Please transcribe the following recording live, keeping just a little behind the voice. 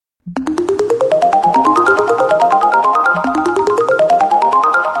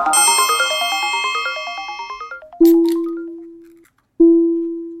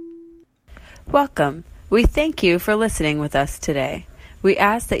Welcome. We thank you for listening with us today. We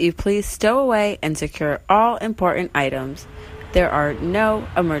ask that you please stow away and secure all important items. There are no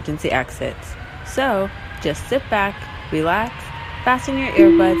emergency exits. So, just sit back, relax, fasten your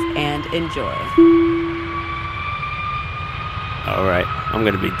earbuds, and enjoy. All right, I'm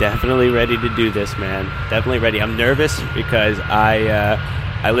going to be definitely ready to do this, man. Definitely ready. I'm nervous because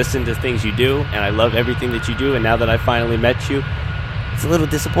I listen to things you do, and I love everything that you do, and now that I finally met you, it's a little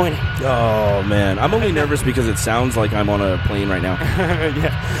disappointing. Oh, man. I'm only nervous because it sounds like I'm on a plane right now.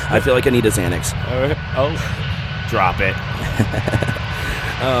 Yeah. I feel like I need a Xanax. Oh, drop it.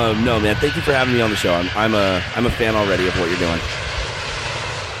 No, man. Thank you for having me on the show. I'm a fan already of what you're doing.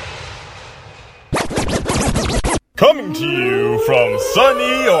 Coming to you from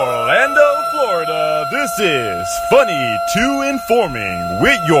sunny Orlando, Florida, this is Funny to Informing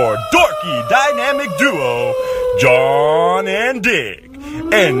with your dorky dynamic duo, John and Dick.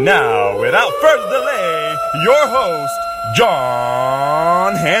 And now, without further delay, your host,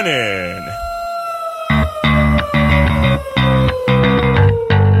 John Hannon.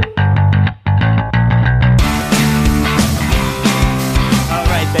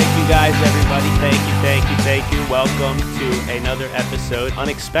 Guys, everybody, thank you. Welcome to another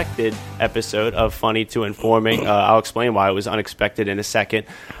unexpected episode of Funny to Informing. I'll explain why it was unexpected in a second.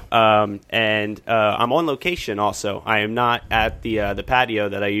 And I'm on location also. I am not at the patio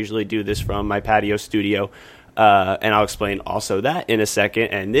that I usually do this from, my patio studio. And I'll explain also that in a second.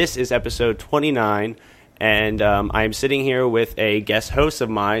 And this is episode 29. And I'm sitting here with a guest host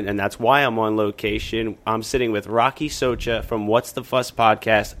of mine, and that's why I'm on location. I'm sitting with Rocky Socha from What's the Fuss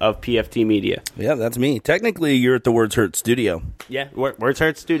podcast of PFT Media. Yeah, that's me. Technically, you're at the Words Hurt studio. Yeah, Words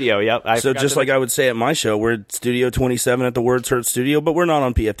Hurt studio, yep. So just like I would say at my show, we're at Studio 27 at the Words Hurt studio, but we're not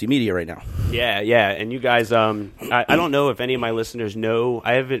on PFT Media right now. Yeah, and you guys, I don't know if any of my listeners know,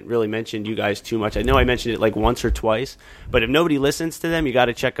 I haven't really mentioned you guys too much. I know I mentioned it like once or twice, but if nobody listens to them, you got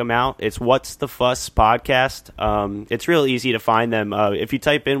to check them out. It's What's the Fuss podcast. It's real easy to find them. If you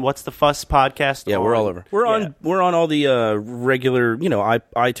type in "What's the Fuss" podcast, yeah, we're all over. We're on all the regular,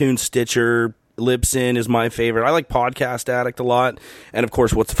 iTunes, Stitcher, Libsyn is my favorite. I like Podcast Addict a lot, and of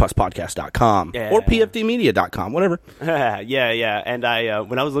course, What's the Fuss Podcast.com or PFTmedia.com, whatever. yeah. And I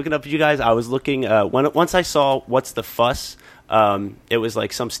when I was looking up you guys, I was looking once I saw "What's the Fuss." It was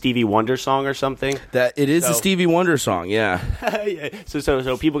like some Stevie Wonder song or something. That it is a Stevie Wonder song, yeah.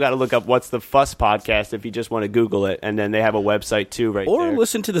 So people got to look up What's the Fuss podcast if you just want to Google it, and then they have a website too, right? Or there.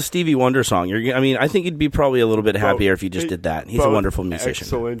 Listen to the Stevie Wonder song. I think you'd be probably a little bit happier if you just did that. He's a wonderful musician.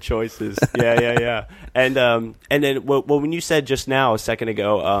 Excellent choices. Yeah. And then when you said just now a second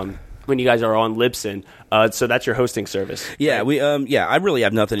ago. When you guys are on Libsyn, so that's your hosting service. Yeah, right? we I really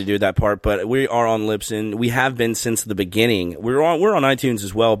have nothing to do with that part, but we are on Libsyn. We have been since the beginning. We're on iTunes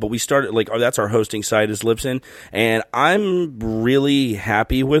as well, but we started that's our hosting site is Libsyn, and I'm really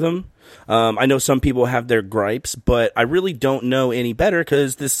happy with them. I know some people have their gripes, but I really don't know any better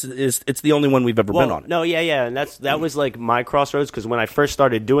because it's the only one we've ever been on. No, yeah, and that was like my crossroads because when I first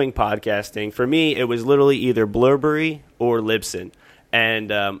started doing podcasting, for me it was literally either Blurberry or Libsyn.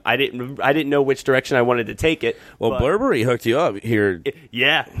 And I didn't know which direction I wanted to take it. Well, Blurberry hooked you up here.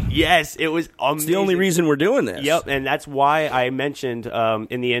 Yes, it was amazing. It's the only reason we're doing this. Yep, and that's why I mentioned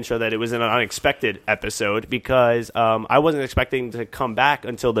in the intro that it was an unexpected episode because I wasn't expecting to come back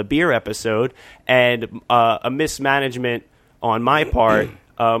until the beer episode, and a mismanagement on my part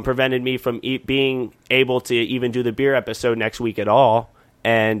prevented me from being able to even do the beer episode next week at all.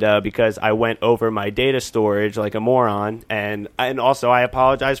 And because I went over my data storage like a moron, and also I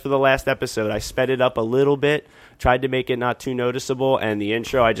apologize for the last episode. I sped it up a little bit, tried to make it not too noticeable, and the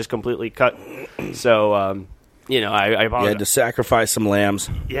intro I just completely cut. So, I apologize. You had to sacrifice some lambs.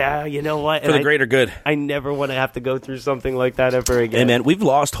 Yeah, you know what? For the greater good. I never want to have to go through something like that ever again. Hey, man, we've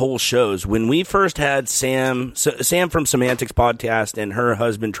lost whole shows. When we first had Sam from Semantics Podcast and her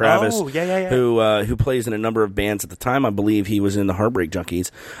husband, Travis, who plays in a number of bands at the time, I believe he was in the Heartbreak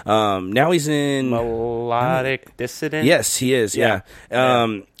Junkies. Now he's in... Melodic Dissident? Yes, he is, yeah.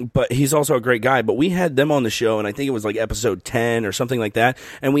 But he's also a great guy. But we had them on the show, and I think it was like episode 10 or something like that,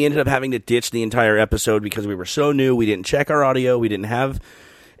 and we ended up having to ditch the entire episode because we were so new. We didn't check our audio. We didn't have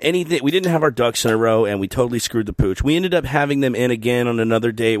anything. We didn't have our ducks in a row, and we totally screwed the pooch. We ended up having them in again on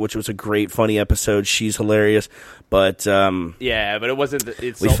another date, which was a great, funny episode. She's hilarious. But but it wasn't.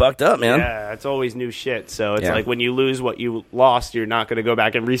 We fucked up, man. Yeah, it's always new shit. So it's like when you lose what you lost, you're not going to go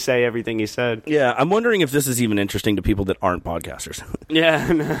back and re-say everything you said. Yeah, I'm wondering if this is even interesting to people that aren't podcasters.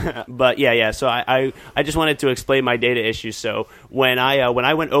 Yeah, but yeah. So I just wanted to explain my data issue. So when I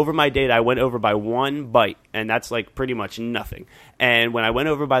went over my data, I went over by 1 byte, and that's like pretty much nothing. And when I went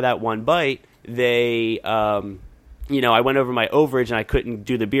over by that 1 byte, they, I went over my overage and I couldn't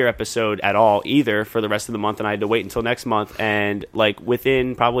do the beer episode at all either for the rest of the month, and I had to wait until next month. And like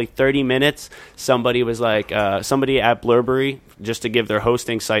within probably 30 minutes, somebody was like, somebody at Blurberry, just to give their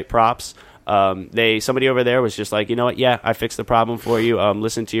hosting site props. Somebody over there was just like, you know what? Yeah, I fixed the problem for you.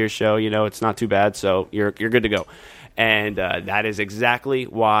 Listen to your show. It's not too bad. So you're good to go. And that is exactly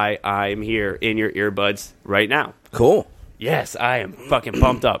why I'm here in your earbuds right now. Cool. Yes, I am fucking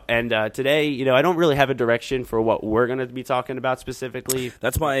pumped up. And today, I don't really have a direction for what we're going to be talking about specifically.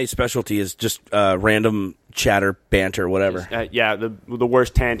 That's my specialty, is just random chatter, banter, whatever. The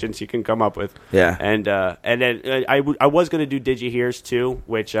worst tangents you can come up with. Yeah. And then I was going to do Did You Hears too,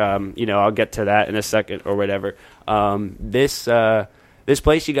 which, I'll get to that in a second or whatever. This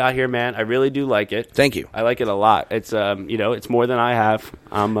place you got here, man, I really do like it. Thank you. I like it a lot. It's it's more than I have.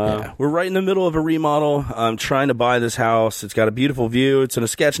 We're right in the middle of a remodel. I'm trying to buy this house. It's got a beautiful view. It's in a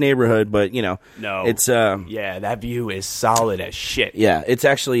sketch neighborhood, but no, it's that view is solid as shit. Yeah, it's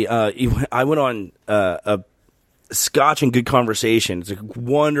actually I went on a Scotch and Good Conversation. It's a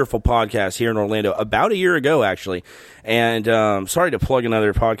wonderful podcast here in Orlando about a year ago, actually. And sorry to plug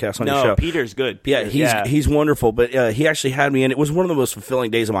another podcast on your show. No, Peter's good. He's wonderful. But he actually had me in. It was one of the most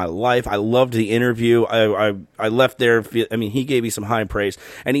fulfilling days of my life. I loved the interview. I left there. I mean, he gave me some high praise,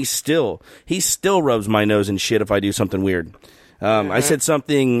 and he still rubs my nose in shit if I do something weird. I said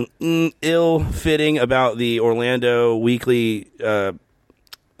something ill-fitting about the Orlando Weekly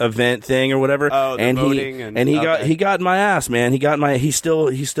event thing or whatever, and he got in my ass, man. He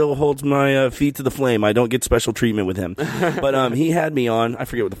still holds my feet to the flame. I don't get special treatment with him. But he had me on. I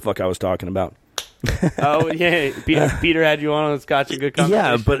forget what the fuck I was talking about. Peter had you on Scotch and Good Conversation.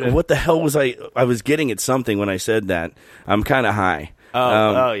 Yeah, but what the hell was I was getting at something when I said that. I'm kind of high.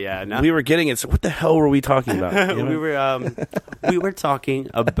 No. We were getting at, what the hell were we talking about? We were talking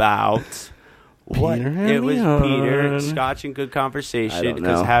about what? It was Peter, Scotch and Good Conversation,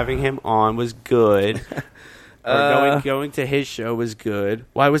 because having him on was good. Or going to his show was good.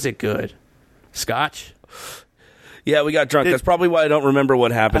 Why was it good? Scotch? Yeah, we got drunk. That's probably why I don't remember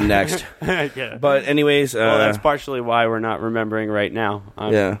what happened next. Yeah. But anyways... that's partially why we're not remembering right now. I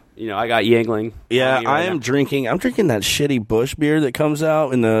got Yingling. Yeah, I'm drinking that shitty Busch beer that comes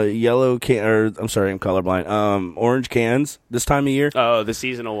out in the yellow can... Or, I'm sorry, I'm colorblind. Orange cans this time of year. Oh, the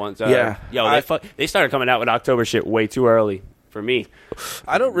seasonal ones. Yeah. They started coming out with October shit way too early for me.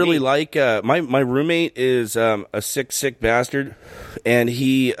 I don't really like... my roommate is a sick bastard, and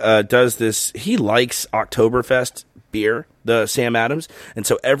he does this... He likes Oktoberfest beer, the Sam Adams, and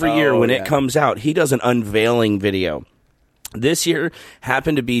so every year when it comes out, he does an unveiling video. This year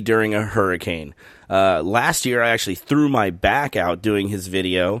happened to be during a hurricane. Last year I actually threw my back out doing his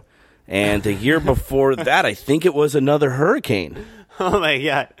video, and the year before that I think it was another hurricane. Oh my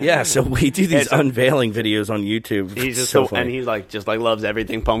god! Yeah, so we do these unveiling videos on YouTube. He's just so funny. And he's like loves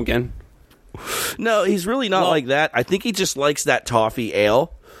everything pumpkin. No, he's really not like that. I think he just likes that toffee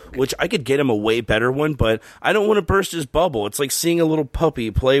ale, which I could get him a way better one, but I don't want to burst his bubble. It's like seeing a little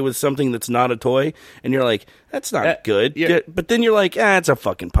puppy play with something that's not a toy, and you're like, that's not good. But then you're like, it's a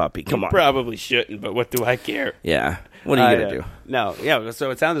fucking puppy. Come on. Probably shouldn't, but what do I care? Yeah. What are you going to do? No, yeah,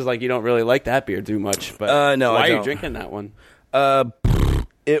 so it sounds like you don't really like that beer too much. But no, why I don't. Are you drinking that one?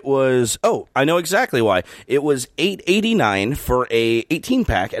 It was, I know exactly why. It was $8.89 for a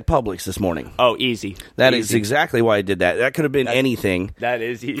 18-pack at Publix this morning. Oh, easy. That is exactly why I did that. That could have been anything. That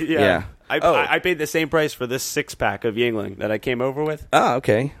is, yeah. I paid the same price for this 6-pack of Yingling that I came over with. Oh,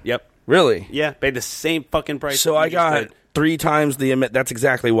 okay. Yep. Really? Yeah, paid the same fucking price. So I got 3 times the amount. That's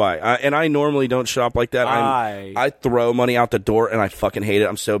exactly why. And I normally don't shop like that. I throw money out the door, and I fucking hate it.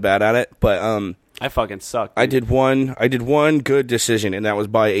 I'm so bad at it. But I fucking suck. Dude. I did one good decision, and that was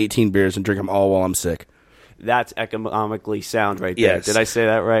buy 18 beers and drink them all while I'm sick. That's economically sound right there. Yes. Did I say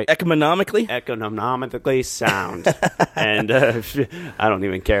that right? Economically? Economically sound. And I don't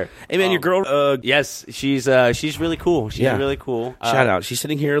even care. Hey, man, your girl... yes, she's really cool. She's really cool. Shout out. She's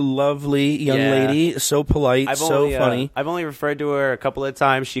sitting here, lovely young lady, so polite, funny. I've only referred to her a couple of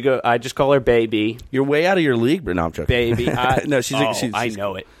times. I just call her baby. You're way out of your league, but no, I'm joking. Baby. No, she's I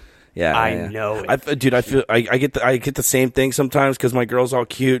know it. Yeah, I know it. Dude, I feel I get the same thing sometimes because my girl's all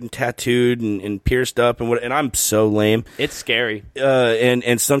cute and tattooed and pierced up and I'm so lame. It's scary.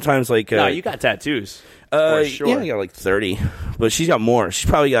 And sometimes like no, you got tattoos. For sure. Yeah, I got like 30, but she's got more. She's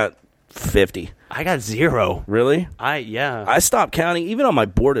probably got 50. I got 0. Really? Yeah. I stopped counting. Even on my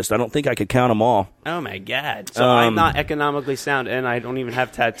boardist, I don't think I could count them all. Oh my god! So I'm not economically sound, and I don't even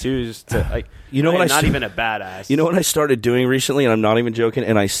have tattoos. You know what? I'm not even a badass. You know what I started doing recently, and I'm not even joking.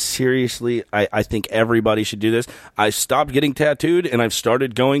 And I seriously, I think everybody should do this. I stopped getting tattooed, and I've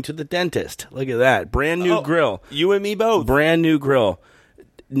started going to the dentist. Look at that, brand new grill. You and me both. Brand new grill.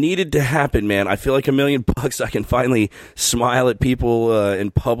 Needed to happen, man. I feel like $1 million I can finally smile at people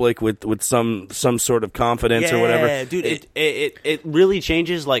in public with some sort of confidence or whatever. Yeah, dude, it really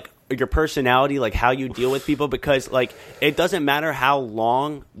changes like your personality, like how you deal with people, because like it doesn't matter how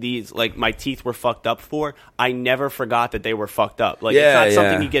long these like my teeth were fucked up for. I never forgot that they were fucked up. Like it's not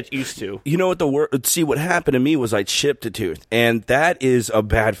something you get used to. You know what see what happened to me was I chipped a tooth, and that is a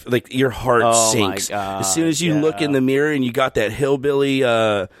bad like your heart sinks my God, as soon as you look in the mirror and you got that hillbilly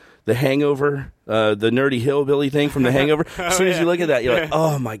the Hangover, the nerdy hillbilly thing from The Hangover. As soon as you look at that, you're like,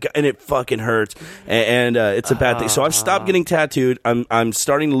 oh my god, and it fucking hurts, and it's a bad thing. So I've stopped getting tattooed. I'm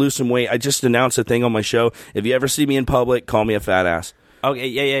starting to lose some weight. I just announced a thing on my show. If you ever see me in public, call me a fat ass. Okay,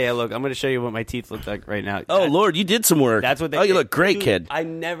 yeah. Look, I'm going to show you what my teeth look like right now. Oh Lord, you did some work. That's what. You look great, dude, kid. I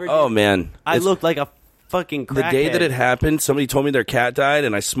never. Did. Oh man, I looked like a fucking crackhead. The day that it happened, somebody told me their cat died,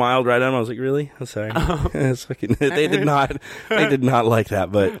 and I smiled right at them. I was like, "Really? I'm sorry." It's fucking, they did not like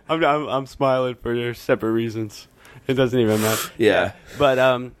that, but I'm smiling for separate reasons. It doesn't even matter. Yeah,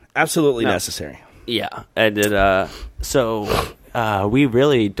 but absolutely necessary. Yeah, and we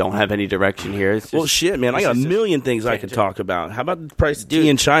really don't have any direction here. Well, shit, man, I got a million things I could talk about. How about the price of tea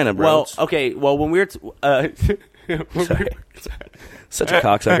in China, bro? Well, okay. Well, when we were such a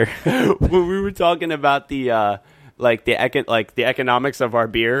cocksucker. When we were talking about the economics of our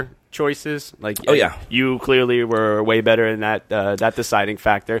beer choices, like you clearly were way better in that deciding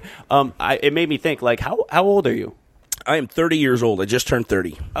factor. It made me think, like, how old are you? I am 30 years old. I just turned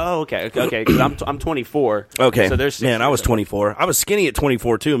 30. Oh, okay. Because I'm 24. Okay. So there's man. I was 24. I was skinny at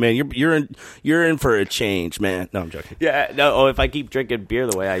 24 too, man. You're in for a change, man. No, I'm joking. Yeah. No. Oh, if I keep drinking beer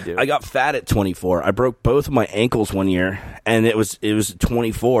the way I do, I got fat at 24. I broke both of my ankles one year, and it was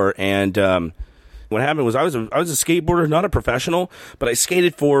 24. And what happened was I was a skateboarder, not a professional, but I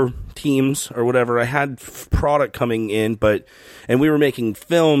skated for teams or whatever. I had product coming in, and we were making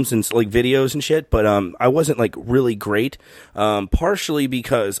films and like videos and shit, but I wasn't like really great. Partially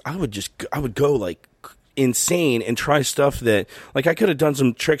because I would go like insane and try stuff that like I could have done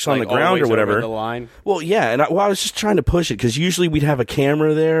some tricks on like the ground or whatever. Over the line. Well, yeah, and I was just trying to push it because usually we'd have a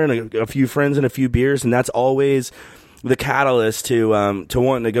camera there and a few friends and a few beers, and that's always the catalyst to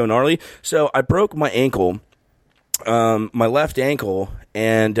wanting to go gnarly. So I broke my ankle, my left ankle,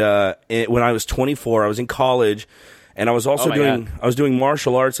 and when I was 24, I was in college, and I was also doing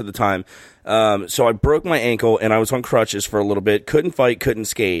martial arts at the time. So I broke my ankle, and I was on crutches for a little bit. Couldn't fight, couldn't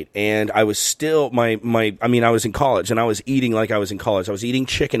skate, and I was still I was in college, and I was eating like I was in college. I was eating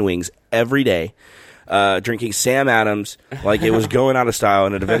chicken wings every day. Drinking Sam Adams like it was going out of style,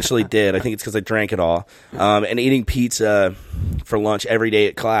 and it eventually did. I think it's because I drank it all. And eating pizza for lunch every day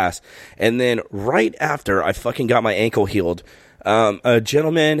at class. And then right after I fucking got my ankle healed, a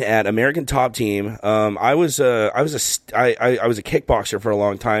gentleman at American Top Team. I was a kickboxer for a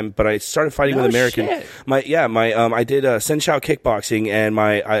long time, but I started fighting with American. Shit. I did Senshao kickboxing, and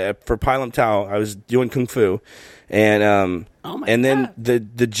for Pailam Tao, I was doing kung fu. And then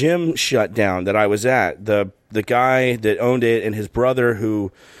the gym shut down that I was at. The guy that owned it and his brother,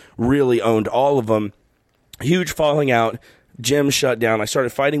 who really owned all of them, huge falling out. Gym shut down. I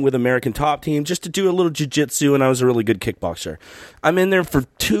started fighting with American Top Team just to do a little jiu-jitsu, and I was a really good kickboxer. I'm in there for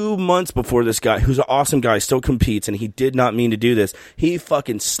 2 months before this guy, who's an awesome guy, still competes, and he did not mean to do this. He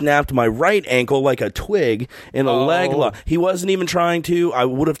fucking snapped my right ankle like a twig in a leg lock. He wasn't even trying to. I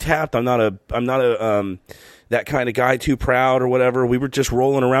would have tapped. I'm not a that kind of guy, too proud or whatever. We were just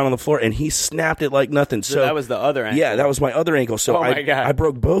rolling around on the floor, and he snapped it like nothing. So that was the other ankle. Yeah, that was my other ankle. So I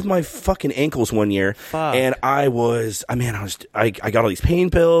broke both my fucking ankles one year. Fuck. And I got all these pain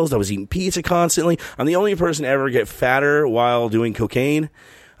pills. I was eating pizza constantly. I'm the only person to ever get fatter while doing cocaine.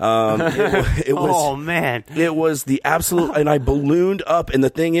 It was, oh man, it was the absolute, and I ballooned up. And the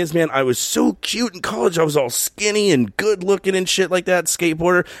thing is, man, I was so cute in college. I was all skinny and good looking and shit like that,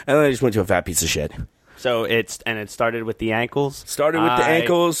 skateboarder. And then I just went to a fat piece of shit. So it started with the ankles. Started with the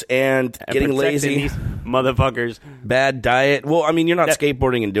ankles and getting lazy. These motherfuckers. Bad diet. Well, I mean, you're not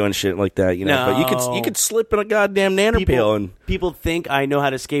skateboarding and doing shit like that, you know. No. But you could slip in a goddamn nanner peel and people think I know how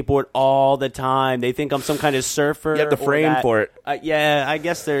to skateboard all the time. They think I'm some kind of surfer. You have the frame for it. Yeah, I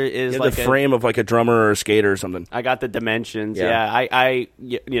guess there is like the frame of like a drummer or a skater or something. I got the dimensions. Yeah, I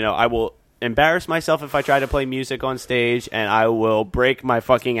will embarrass myself if I try to play music on stage, and I will break my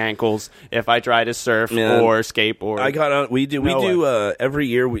fucking ankles if I try to surf or skateboard. I got on. We do every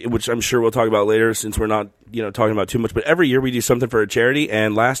year, which I'm sure we'll talk about later, since we're not talking about too much. But every year we do something for a charity,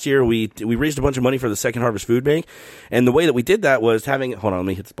 and last year we raised a bunch of money for the Second Harvest Food Bank, and the way that we did that was having. Hold on, let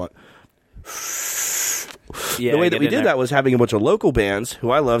me hit the spot. Yeah, the way that we did that was having a bunch of local bands who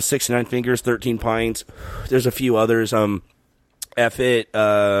I love, 69 Fingers, 13 Pints. There's a few others. Eat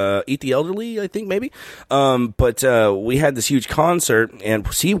the Elderly, I think, maybe. But we had this huge concert, and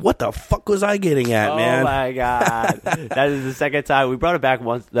see, what the fuck was I getting at, man? Oh my god, that is the second time we brought it back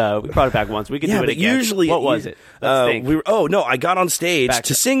once. We can do it again. Usually, what was it? I got on stage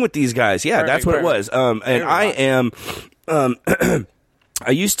to sing with these guys. Yeah, that's what it was. And I am. I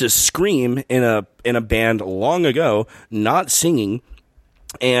used to scream in a band long ago, not singing,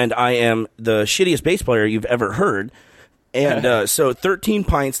 and I am the shittiest bass player you've ever heard. And so 13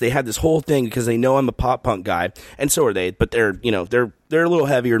 Pints, they had this whole thing because they know I'm a pop punk guy, and so are they. But they're a little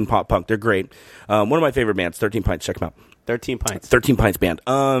heavier than pop punk. They're great. One of my favorite bands, 13 Pints. Check them out. 13 Pints. 13 Pints band.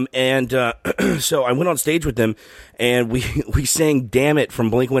 So I went on stage with them, and we sang "Damn It"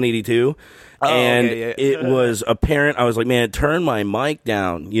 from Blink-182. It was apparent. I was like, man, turn my mic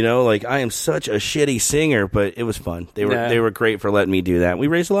down. I am such a shitty singer, but it was fun. They were great for letting me do that. We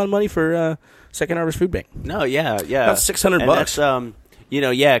raised a lot of money for Second Harvest Food Bank. No, yeah. About $600. That's,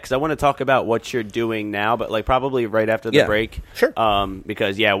 because I want to talk about what you're doing now, but probably right after the break. Sure.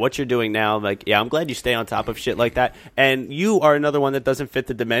 Because what you're doing now, I'm glad you stay on top of shit like that. And you are another one that doesn't fit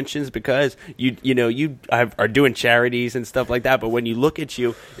the dimensions because you are doing charities and stuff like that. But when you look at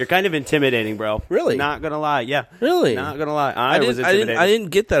you're kind of intimidating, bro. Really? Not gonna lie. Yeah. Really? Not gonna lie. I was intimidating. I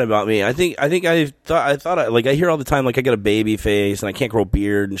didn't get that about me. I hear all the time I got a baby face and I can't grow a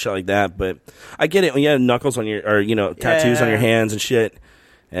beard and shit like that. But I get it when you have knuckles on your tattoos on your hands and shit.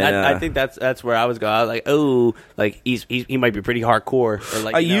 And, I think that's where I was going. I was like, he might be pretty hardcore.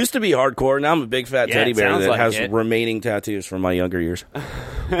 Or I used to be hardcore. Now I'm a big fat teddy bear that has remaining tattoos from my younger years,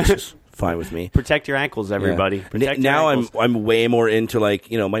 which is fine with me. Protect your ankles, everybody. Yeah. Now I'm way more into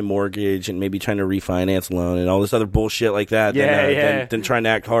my mortgage and maybe trying to refinance a loan and all this other bullshit like that. Than trying to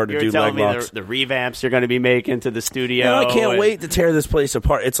act hard to do leg locks. The revamps you're going to be making to the studio. No, I can't wait to tear this place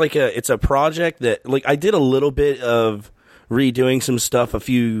apart. It's it's a project that I did a little bit of redoing some stuff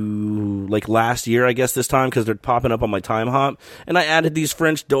last year, I guess, this time, because they're popping up on my time hop. And I added these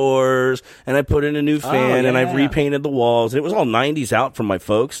French doors, and I put in a new fan, and I've repainted the walls. And it was all 90s out from my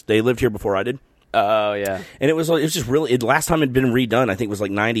folks. They lived here before I did. Oh, yeah. And it was just really, last time it had been redone, I think it was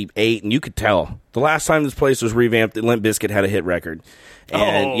 98, and you could tell. The last time this place was revamped, Limp Bizkit had a hit record.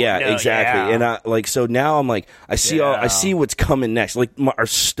 And exactly. Yeah. And so now I'm I see what's coming next. Our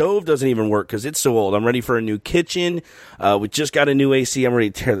stove doesn't even work because it's so old. I'm ready for a new kitchen. We just got a new AC. I'm ready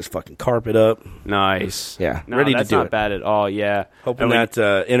to tear this fucking carpet up. Nice. Yeah. No, ready to do it. That's not bad at all. Yeah. Hoping that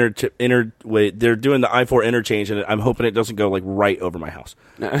they're doing the I-4 interchange, and I'm hoping it doesn't go right over my house.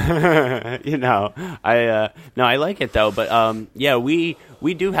 I like it though. But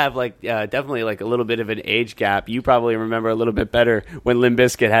we do have definitely a little bit of an age gap. You probably remember a little bit better when Limp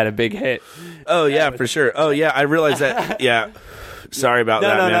Bizkit had a big hit. Oh yeah, for sure. Oh yeah, I realized that. Yeah. Sorry about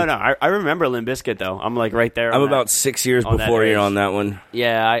that, man. No. I remember Limp Bizkit though. I'm right there. I'm about 6 years before you're on that one.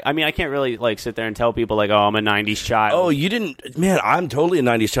 Yeah, I can't really sit there and tell people I'm a 90s child. Oh, you didn't, man. I'm totally a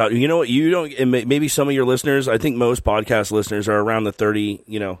 90s child. You know what? You don't. And maybe some of your listeners. I think most podcast listeners are around the 30.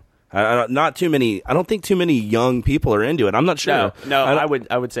 Not too many. I don't think too many young people are into it. I'm not sure. No, I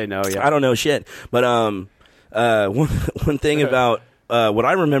would say no. Yeah, I don't know shit. But one thing about. What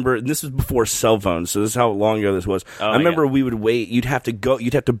I remember, and this was before cell phones, so this is how long ago this was. I remember we would wait. You'd have to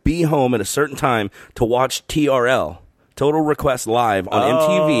be home at a certain time to watch TRL, Total Request Live, on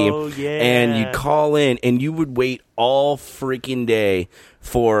MTV. Yeah. And you'd call in, and you would wait all freaking day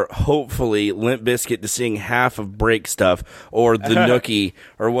for hopefully Limp Bizkit to sing half of Break Stuff or The Nookie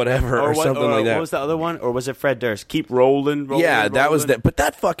or whatever or something like that. What was the other one? Or was it Fred Durst? Keep rolling. Yeah, that was that. But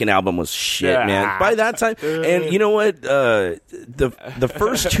that fucking album was shit, man. By that time, and you know what? The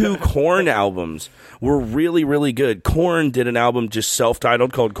first two Korn albums were really, really good. Korn did an album just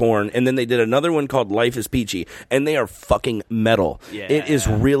self-titled called Korn, and then they did another one called Life is Peachy, and they are fucking metal. Yeah. It is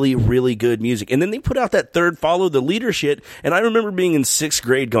really, really good music. And then they put out that third Follow the Leader shit, and I remember being in 6th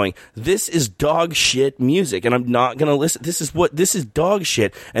grade going, this is dog shit music, and I'm not going to listen. This is dog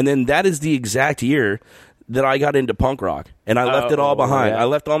shit. And then that is the exact year that I got into punk rock, and I left it all behind. Yeah.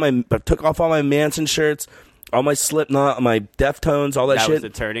 I took off all my Manson shirts, all my Slipknot, my Deftones, all that shit. That was the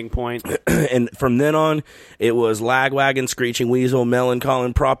turning point. And from then on, it was Lagwagon, Screeching Weasel,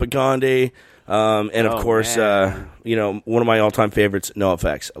 Melancholy, Propaganda, And of course, one of my all-time favorites,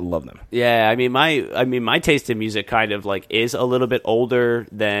 NoFX. I love them. Yeah, I mean, my taste in music kind of like is a little bit older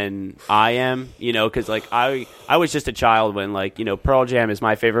than I am, because like I was just a child when like Pearl Jam is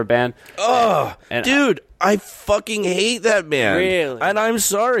my favorite band. Oh, and dude, I fucking hate that band. Really? And I'm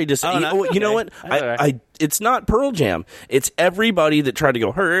sorry to say, you know what? It's not Pearl Jam. It's everybody that tried to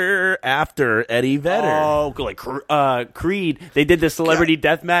go her after Eddie Vedder. Oh, like Creed. They did the celebrity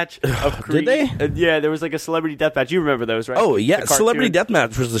death match of Creed. Did they? Yeah, there was like a celebrity death match. You remember those, right? Oh, yeah. Celebrity death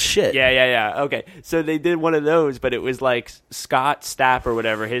match was the shit. Yeah. Okay. So they did one of those, but it was like Scott Stapp or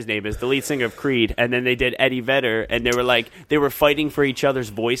whatever his name is, the lead singer of Creed, and then they did Eddie Vedder, and they were fighting for each other's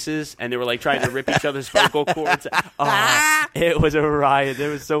voices, and they were like trying to rip each other's vocal cords. Oh, it was a riot. It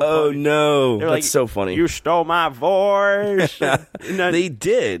was so funny. Oh, no. That's like, so funny. You stole my voice. They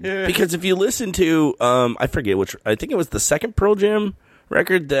did. Because if you listen to, I forget which, I think it was the second Pearl Jam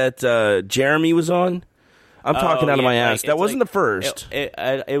record that Jeremy was on. I'm talking out of my ass. That wasn't the first.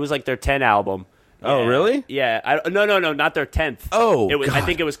 It was like their 10 album. Oh, really? Yeah. No, not their 10th. Oh, I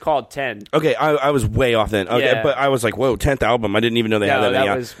think it was called 10. Okay, I was way off then. Okay, Yeah. But I was like, whoa, 10th album. I didn't even know they had that many.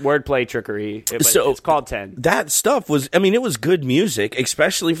 That was wordplay trickery. So it's called 10. That stuff was, it was good music,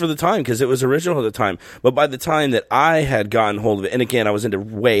 especially for the time, because it was original at the time. But by the time that I had gotten hold of it, and again, I was into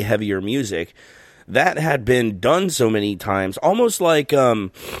way heavier music, that had been done so many times, almost like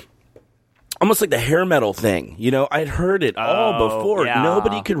the hair metal thing. I'd heard it all before. Yeah.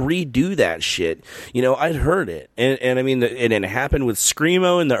 Nobody could redo that shit. I'd heard it. And I mean, it happened with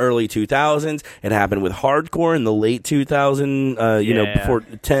Screamo in the early 2000s. It happened with hardcore in the late 2000s, before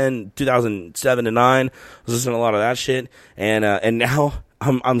 2007 to 9. I was listening to a lot of that shit. And now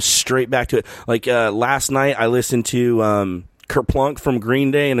I'm straight back to it. Like, last night I listened to, Kerplunk from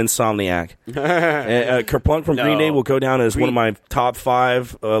Green Day and Insomniac. Kerplunk from Green Day will go down as one of my top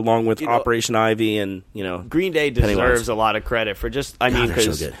 5, along with Operation Ivy and Green Day deserves Pennywise. A lot of credit for just.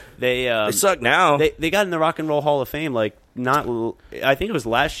 Because so they suck now. They got in the Rock and Roll Hall of Fame I think it was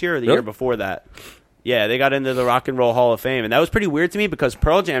last year or the year before that. Yeah, they got into the Rock and Roll Hall of Fame, and that was pretty weird to me because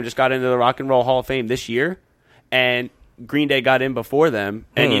Pearl Jam just got into the Rock and Roll Hall of Fame this year, and Green Day got in before them,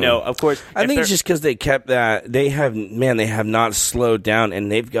 and of course, I think it's just because they kept that. They have not slowed down,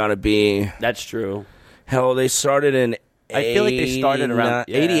 and they've got to be. That's true. Hell, they started in. I feel like they started around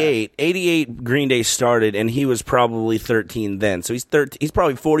 88. 88 Green Day started, and he was probably 13 then. So he's 13. He's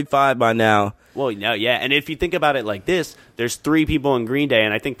probably 45 by now. Well, no, yeah, and if you think about it like this, there's 3 people in Green Day,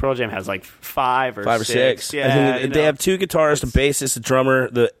 and I think Pearl Jam has like 5 or 6. Yeah, I think they have 2 guitarists, a bassist, a drummer.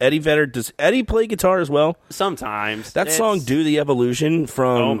 The Eddie Vedder. Does Eddie play guitar as well? Sometimes. That song "Do the Evolution"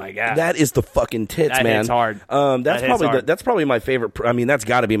 from. Oh my god, that is the fucking tits, that man. Hits hard. That's probably my favorite. I mean, that's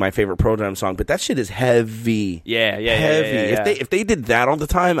got to be my favorite Pearl Jam song. But that shit is heavy. Yeah, heavy. Yeah. If they did that all the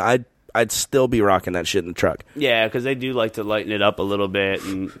time, I'd still be rocking that shit in the truck. Yeah, because they do like to lighten it up a little bit,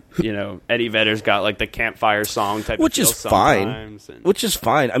 and Eddie Vedder's got like the campfire song type, which of is fine. Which is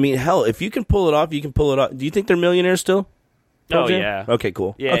fine. I mean, hell, if you can pull it off, you can pull it off. Do you think they're millionaires still? Oh yeah. Okay,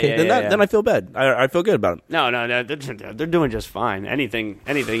 cool. Yeah, okay, then I feel bad. I feel good about them. No, they're doing just fine. Anything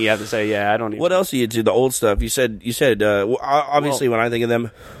you have to say, yeah, I don't. Even... What else do you do? The old stuff. You said. Obviously, when I think of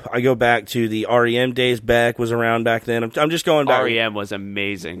them, I go back to the REM days. Beck was around back then. I'm just going back. REM was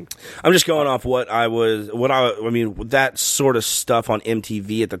amazing. I'm just going off I mean, that sort of stuff on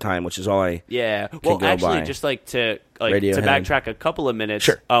MTV at the time, which is all I. Yeah. Well, actually, by. just like to Radiohead. backtrack a couple of minutes.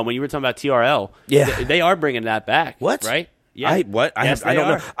 Sure. When you were talking about TRL, yeah, they are bringing that back. What? Right? Yeah. I don't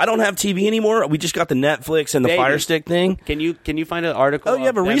know. I don't have TV anymore. We just got the Netflix and the Fire Stick thing. Can you find an article? Oh, you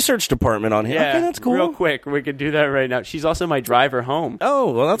have a research department on here. Yeah, okay, that's cool. Real quick, we could do that right now. She's also my driver home.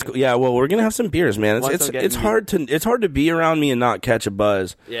 Oh, well, that's cool. Yeah, well, we're gonna have some beers, man. It's hard to be around me and not catch a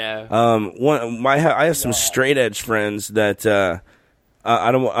buzz. Yeah. I have some straight edge friends that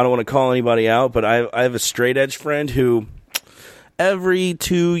I don't want to call anybody out, but I have a straight edge friend who every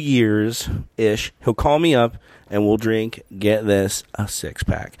 2 years ish he'll call me up. And we'll drink, get this, a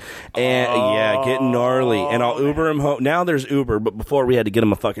 6-pack. And, get gnarly. And I'll Uber him home. Now there's Uber, but before we had to get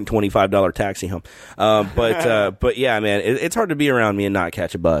him a fucking $25 taxi home. But yeah, man, it's hard to be around me and not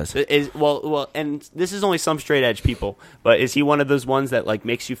catch a buzz. Well, and this is only some straight edge people, but is he one of those ones that, like,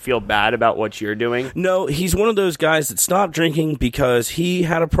 makes you feel bad about what you're doing? No, he's one of those guys that stopped drinking because he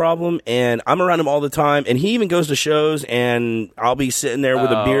had a problem, and I'm around him all the time, and he even goes to shows, and I'll be sitting there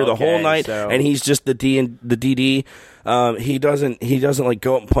with a beer the whole night, and he's just the DD. He doesn't like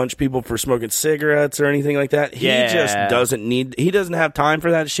go up and punch people for smoking cigarettes or anything like that. He just he doesn't have time for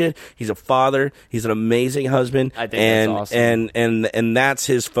that shit. He's a father. He's an amazing husband. I think that's awesome. And that's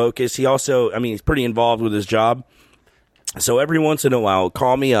his focus. He also, he's pretty involved with his job. So every once in a while, he'll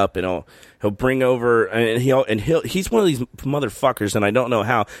call me up and He'll bring over, and he's one of these motherfuckers, and I don't know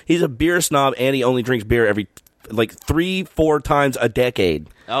how. He's a beer snob, and he only drinks beer every 3-4 times a decade.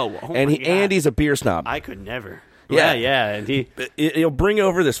 And he's a beer snob. I could never. Yeah, and he'll bring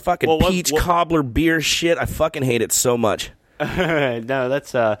over this fucking peach cobbler beer shit. I fucking hate it so much. No,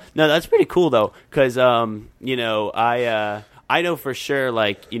 that's pretty cool though, because I know for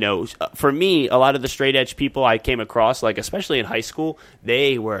sure, for me, a lot of the straight edge people I came across, especially in high school,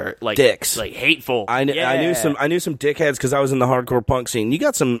 they were dicks, hateful. I knew some dickheads because I was in the hardcore punk scene. You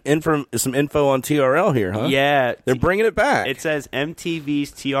got some info on TRL here, huh? Yeah, they're bringing it back. It says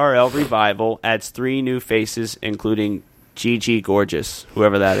MTV's TRL revival adds 3 new faces, including Gigi Gorgeous,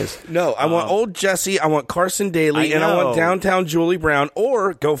 whoever that is. No, I want old Jesse, I want Carson Daly, and I want downtown Julie Brown,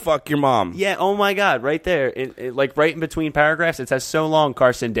 or go fuck your mom. Yeah, oh my God, right there. Right in between paragraphs, it says, so long,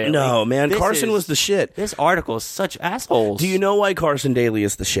 Carson Daly. No, man, Carson was the shit. This article is such assholes. Do you know why Carson Daly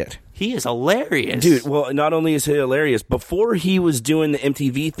is the shit? He is hilarious. Dude, well, not only is he hilarious, before he was doing the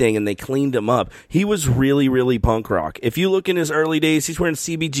MTV thing and they cleaned him up, he was really, really punk rock. If you look in his early days, he's wearing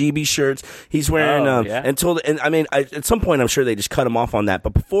CBGB shirts. He's wearing, at some point, I'm sure they just cut him off on that.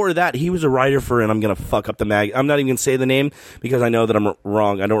 But before that, he was a writer for, and I'm going to fuck up the mag. I'm not even going to say the name because I know that I'm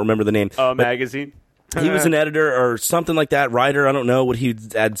wrong. I don't remember the name. Magazine? He was an editor or something like that, writer. I don't know what he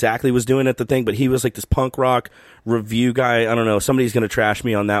exactly was doing at the thing, but he was like this punk rock review guy. I don't know. Somebody's going to trash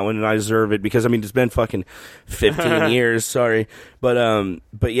me on that one, and I deserve it because, it's been fucking 15 years. Sorry. But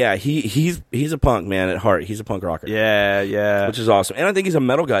yeah, he's a punk, man, at heart. He's a punk rocker. Yeah. Which is awesome. And I think he's a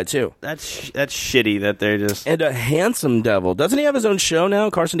metal guy, too. That's shitty that they're just... And a handsome devil. Doesn't he have his own show now,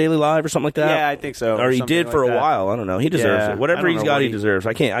 Carson Daly Live or something like that? Yeah, I think so. Or he did for a while. I don't know. He deserves it. Whatever he's got, he deserves.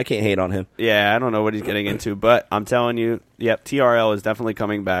 I can't hate on him. Yeah, I don't know what he's getting into, but I'm telling you, yep, TRL is definitely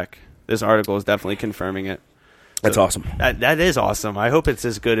coming back. This article is definitely confirming it. That's awesome. That is awesome. I hope it's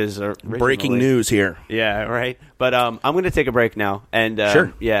as good as originally. Breaking news here. Yeah, right. But I'm going to take a break now. And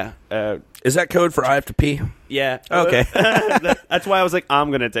sure. Yeah. Is that code for I have to pee? Yeah. Okay. That's why I was like, I'm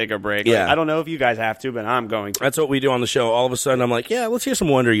going to take a break. Yeah. I don't know if you guys have to, but I'm going to. That's what we do on the show. All of a sudden, I'm like, yeah, let's hear some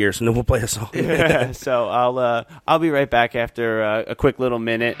Wonder Years, and then we'll play a song. So I'll be right back after a quick little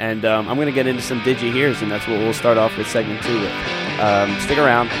minute, and I'm going to get into some Did You Hears, and that's what we'll start off with segment 2 with. Stick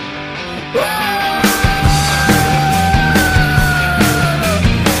around.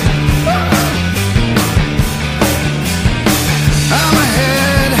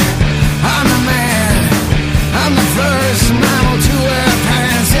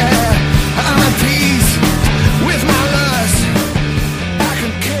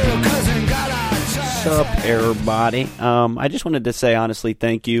 What's up, everybody? I just wanted to say, honestly,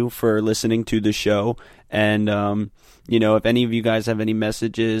 thank you for listening to the show. And, if any of you guys have any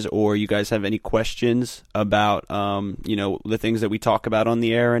messages or you guys have any questions about, the things that we talk about on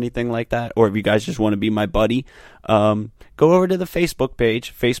the air or anything like that, or if you guys just want to be my buddy, go over to the Facebook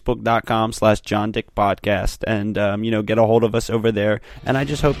page, facebook.com/JohnDickPodcast, and, get a hold of us over there. And I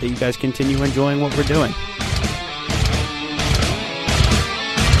just hope that you guys continue enjoying what we're doing.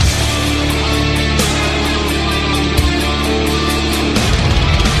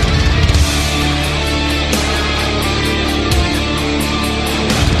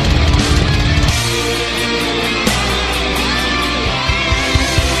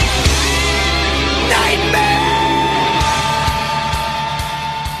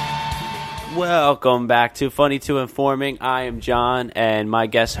 Welcome back to Funny to Informing. I am John, and my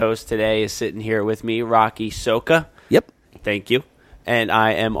guest host today is sitting here with me, Rocky Socha. Yep. Thank you. And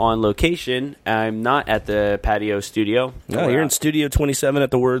I am on location. I'm not at the patio studio. No, you're in Studio 27 at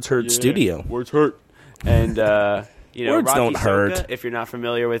the Words Hurt studio. Words Hurt. And, Words Rocky don't hurt. Socha, if you're not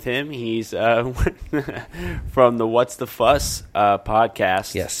familiar with him, he's from the What's the Fuss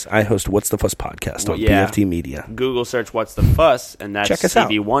podcast. Yes, I host What's the Fuss podcast on BFT Media. Google search What's the Fuss, and that's Check us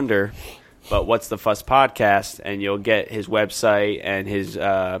Stevie out. Wonder. But What's the Fuss podcast, and you'll get his website and his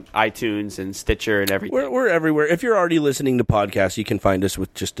iTunes and Stitcher and everything. We're everywhere. If you're already listening to podcasts, you can find us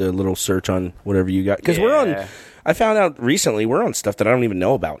with just a little search on whatever you got. Because we're on. I found out recently we're on stuff that I don't even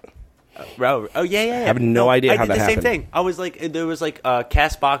know about. Oh, yeah. I have no idea how that happened. I did the same thing. I was like, there was like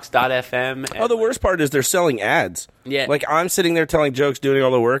Castbox.fm. Oh, the worst part is they're selling ads. Yeah. Like, I'm sitting there telling jokes, doing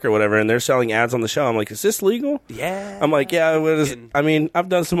all the work or whatever, and they're selling ads on the show. I'm like, is this legal? Yeah. I'm like, yeah, what is, I mean, I've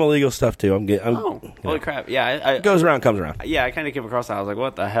done some illegal stuff, too. Holy crap! Yeah, it goes around, comes around. Yeah, I kind of came across that. I was like,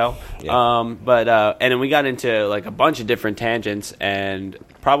 "What the hell?" Yeah. And then we got into like a bunch of different tangents, and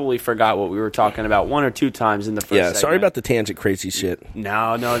probably forgot what we were talking about 1 or 2 times in the first. Yeah, segment. sorry about the tangent, crazy shit.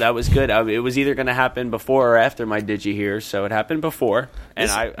 No, that was good. It was either going to happen before or after my Digi Hear, so it happened before.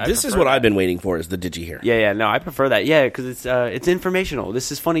 And this is what I've been waiting for, is the Digi Hear. Yeah, no, I prefer that. Yeah, because it's informational.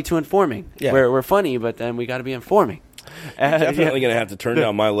 This is funny to informing. Yeah. We're funny, but then we got to be informing. Definitely going to have to turn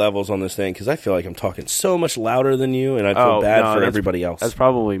down my levels on this thing because I feel like I'm talking so much louder than you, and I feel bad for everybody else. That's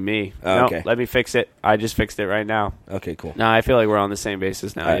probably me. Okay. Let me fix it. I just fixed it right now. Okay, cool. No, I feel like we're on the same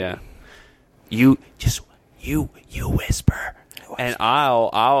basis now. Right. Yeah. You whisper, and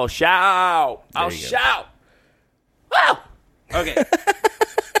I'll shout. I'll shout. Wow. Okay.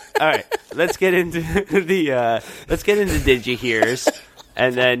 All right. Let's get into Digi Hears.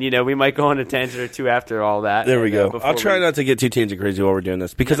 And then, we might go on a tangent or two after all that. There we go. I'll try not to get too tangent crazy while we're doing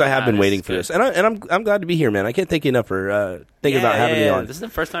this because I have been waiting for this. And I'm glad to be here, man. I can't thank you enough for thinking about having me on. This is the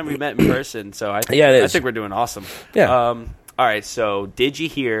first time we met in person, so I think we're doing awesome. Yeah. All right, so did you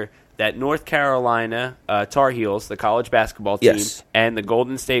hear that North Carolina Tar Heels, the college basketball team, and the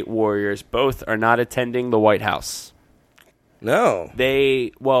Golden State Warriors both are not attending the White House? No.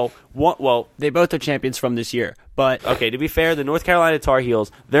 They both are champions from this year. But, okay, to be fair, the North Carolina Tar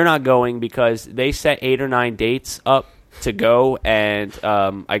Heels, they're not going because they set 8 or 9 dates up to go, and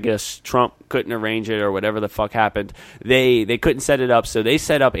I guess Trump couldn't arrange it or whatever the fuck happened. They couldn't set it up, so they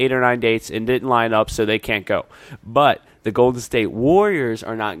set up 8 or 9 dates and didn't line up, so they can't go. But the Golden State Warriors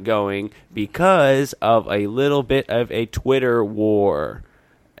are not going because of a little bit of a Twitter war.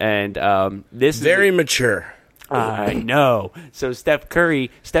 And this is very mature. I know. So Steph Curry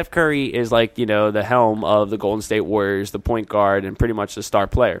is like, the helm of the Golden State Warriors, the point guard, and pretty much the star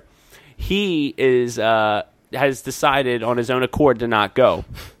player. He has decided on his own accord to not go.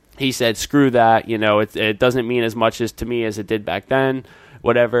 He said, screw that, it doesn't mean as much to me as it did back then,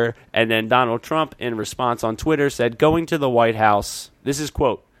 whatever. And then Donald Trump, in response on Twitter, said, going to the White House, this is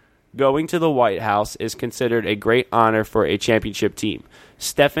quote, going to the White House is considered a great honor for a championship team.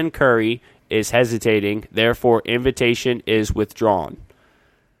 Stephen Curry is hesitating, therefore invitation is withdrawn.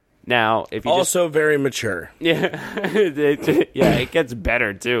 Now, if you also very mature. Yeah, it gets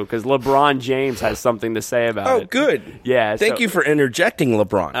better too because LeBron James has something to say about it. Oh, good. Yeah, thank you for interjecting,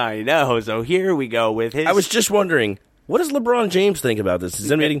 LeBron. I know. So here we go with his. I was just wondering, what does LeBron James think about this?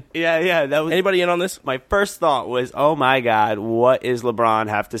 Is anybody? Yeah. That was anybody in on this? My first thought was, oh my God, what is LeBron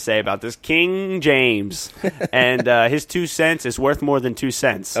have to say about this? King James, and his 2 cents is worth more than 2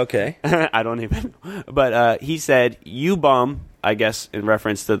 cents. Okay, I don't even. But he said, "You bum." I guess in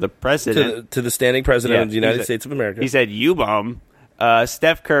reference to the president, to the standing president of the United States of America. He said, "You bum."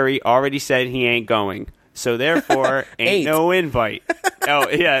 Steph Curry already said he ain't going. So therefore, ain't no invite. Oh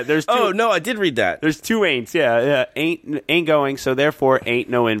yeah, there's 2. Oh no, I did read that. There's 2 ain'ts. Yeah, ain't going. So therefore, ain't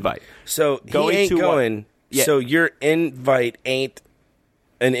no invite. So he ain't going. Yeah. So your invite ain't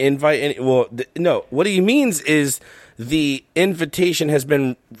an invite. No. What he means is the invitation has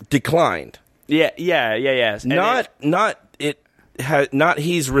been declined. Yeah. Not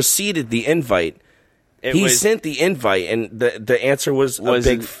he's received the invite. He sent the invite, and the answer was a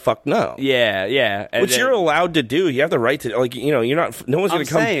big fuck no. Yeah. Which you're allowed to do. You have the right to, you're not. No one's going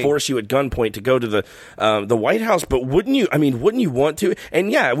to come force you at gunpoint to go to the White House. But wouldn't you? I mean, wouldn't you want to?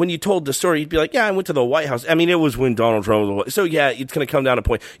 And yeah, when you told the story, you'd be like, yeah, I went to the White House. I mean, it was when Donald Trump was. So yeah, it's going to come down to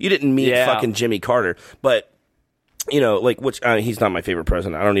point. You didn't meet fucking Jimmy Carter, but. He's not my favorite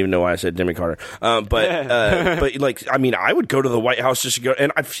president. I don't even know why I said Jimmy Carter. But I would go to the White House just to go.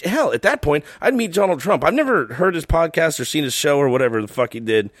 And hell, at that point, I'd meet Donald Trump. I've never heard his podcast or seen his show or whatever the fuck he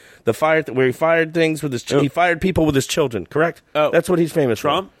did. Where he fired things with he fired people with his children. Correct? Oh, that's what he's famous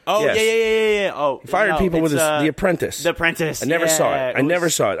Trump? for. Oh, yes. Yeah. Oh, he fired people with The Apprentice. The Apprentice. I never saw it. I never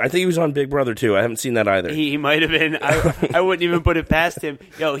saw it. I think he was on Big Brother too. I haven't seen that either. He might have been. I wouldn't even put it past him.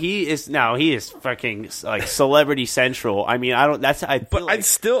 Yo, he is fucking like Celebrity Central. I mean, I'd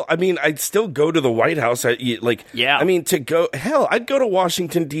still go to the White House. To go. Hell, I'd go to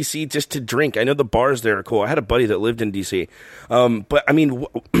Washington D.C. just to drink. I know the bars there are cool. I had a buddy that lived in D.C. But I mean.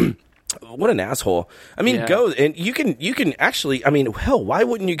 What an asshole. I mean, go and you can actually, I mean, hell, why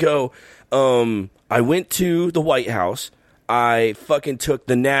wouldn't you go? I went to the White House. I fucking took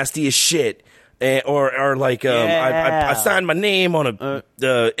the nastiest shit. I signed my name on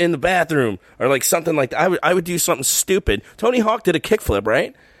in the bathroom or like something like that. I would do something stupid. Tony Hawk did a kickflip,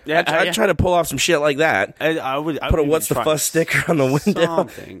 right? Yeah, I'd try to pull off some shit like that. I would put a "What's the fuss" sticker on the window.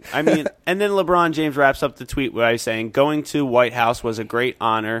 Something. I mean, and then LeBron James wraps up the tweet by saying, "Going to White House was a great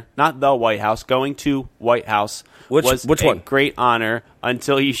honor. Not the White House. Going to White House was which a one? Great honor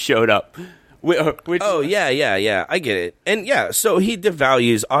until you showed up." Oh, yeah. I get it. And yeah, so he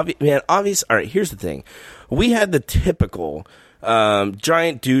devalues. All right, here's the thing. We had the typical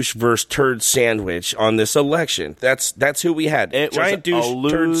giant douche versus turd sandwich on this election. That's who we had. It giant was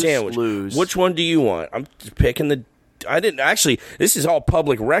douche turd sandwich. Lose. Which one do you want? I'm picking the. I didn't actually. This is all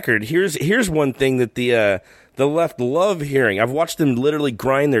public record. Here's one thing that the left love hearing. I've watched them literally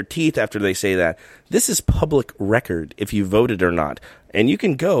grind their teeth after they say that. This is public record if you voted or not. And you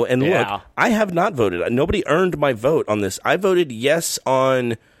can go and look. I have not voted. Nobody earned my vote on this. I voted yes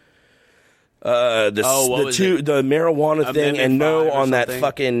on the marijuana thing and no on that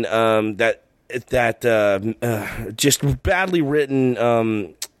fucking just badly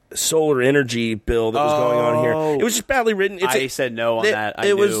written solar energy bill that was going on here. It was just badly written. I said no on that.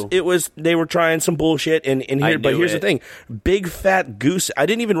 It was they were trying some bullshit and here, but here's the thing. Big fat goose. I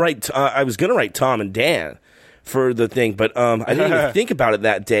didn't even write I was going to write Tom and Dan for the thing, but I didn't even think about it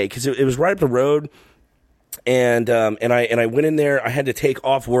that day cuz it was right up the road and I went in there. I had to take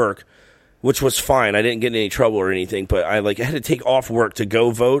off work, which was fine. I didn't get in any trouble or anything, but I had to take off work to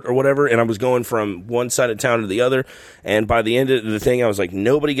go vote or whatever, and I was going from one side of town to the other, and by the end of the thing, I was like,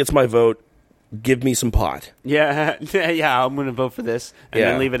 nobody gets my vote. Give me some pot. Yeah, I'm going to vote for this, and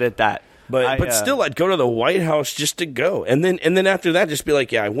then leave it at that. But still, I'd go to the White House just to go, and then after that, just be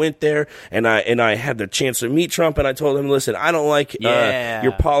like, yeah, I went there, and I had the chance to meet Trump, and I told him, listen, I don't like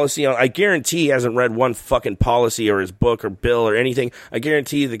your policy on. I guarantee he hasn't read one fucking policy or his book or bill or anything. I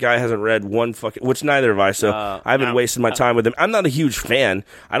guarantee the guy hasn't read one fucking, which neither have I. So I haven't wasted my time with him. I'm not a huge fan.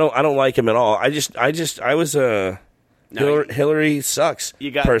 I don't like him at all. I was a. Hillary sucks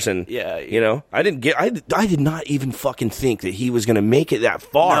person. Yeah, you know, I did not even fucking think that he was going to make it that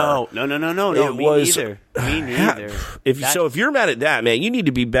far. No. Me neither. Me neither. If you're mad at that, man, you need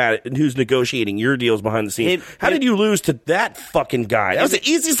to be mad at who's negotiating your deals behind the scenes. How did you lose to that fucking guy? That was the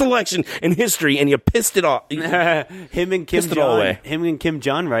easiest election in history, and you pissed it off. Him and Kim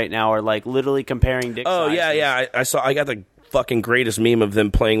Jong right now are like literally comparing dick sizes. Yeah. I got the fucking greatest meme of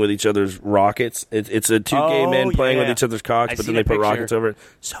them playing with each other's rockets. It's a two gay men playing with each other's cocks, but then they put rockets over it.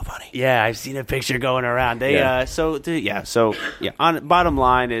 So funny. Yeah, I've seen a picture going around. Bottom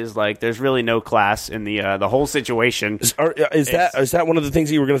line is like there's really no class in the whole situation. Is that one of the things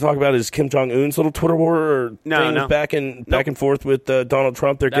that you were going to talk about? Is Kim Jong Un's little Twitter war or no. back and forth with Donald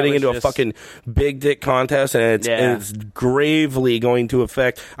Trump? They're getting into a fucking big dick contest, and it's gravely going to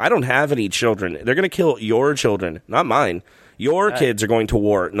affect. I don't have any children. They're going to kill your children, not mine. Your kids are going to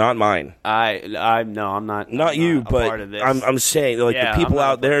war, not mine. I'm not. Not you, but I'm saying like the people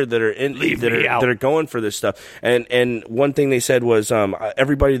out there that are going for this stuff. And one thing they said was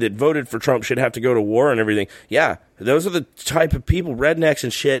everybody that voted for Trump should have to go to war and everything. Yeah, those are the type of people, rednecks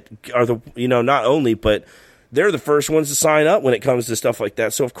and shit, are the not only, but they're the first ones to sign up when it comes to stuff like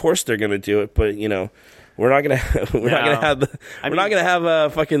that. So of course they're going to do it, but we're not gonna have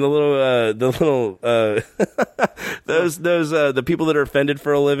fucking the people that are offended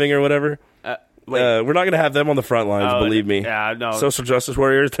for a living or whatever. We're not gonna have them on the front lines. Believe me. Yeah, no. Social justice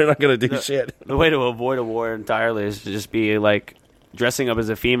warriors. They're not gonna do shit. The way to avoid a war entirely is to just be like dressing up as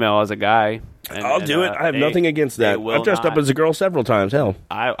a female as a guy. I'll do it. I have nothing against that. I've dressed up as a girl several times. Hell,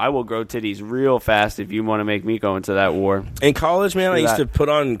 I will grow titties real fast if you want to make me go into that war. In college, man, I used to put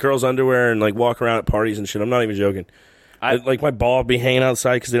on girls' underwear and like walk around at parties and shit. I'm not even joking. Like my ball would be hanging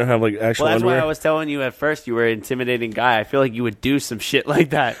outside because they don't have like actual underwear. That's why I was telling you at first you were an intimidating guy. I feel like you would do some shit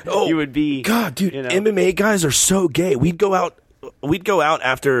like that. Oh, you would be. God, dude, MMA guys are so gay. We'd go out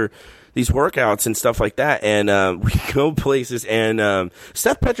after these workouts and stuff like that, and we go places. And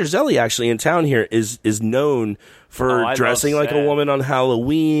Seth Petrozelli, actually in town here, is known for dressing like a woman on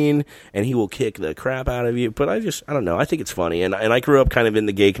Halloween, and he will kick the crap out of you. But I don't know. I think it's funny, and I grew up kind of in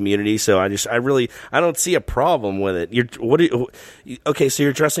the gay community, so I don't see a problem with it. Okay, so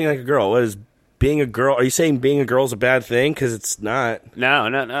you're dressing like a girl. What is being a girl? Are you saying being a girl is a bad thing? Because it's not. No.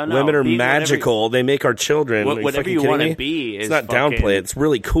 Women are magical. They make our children. Whatever you want to be is. It's not downplay. It's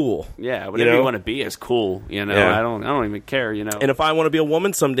really cool. Yeah, whatever you want to be is cool. Yeah. I don't even care. And if I want to be a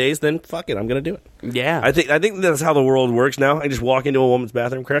woman some days, then fuck it, I'm gonna do it. Yeah. I think that's how the world works now. I just walk into a woman's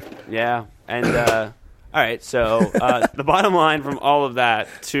bathroom, correct? Yeah, and all right. So the bottom line from all of that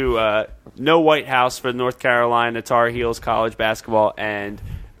to no White House for North Carolina Tar Heels college basketball and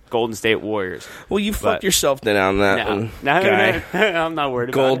Golden State Warriors. Well, you fucked yourself then on that one, guy. I'm not worried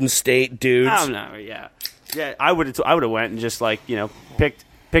about Golden State dudes. I'm not. Yeah. I would have went and just like picked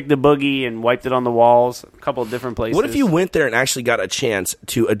picked the boogie and wiped it on the walls. A couple of different places. What if you went there and actually got a chance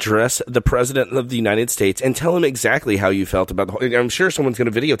to address the President of the United States and tell him exactly how you felt about the whole... I'm sure someone's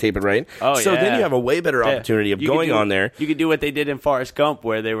going to videotape it, right? Oh, so then you have a way better opportunity of going on there. You could do what they did in Forrest Gump,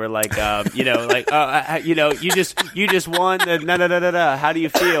 where they were like, you just won the na-na-na-na-na. How do you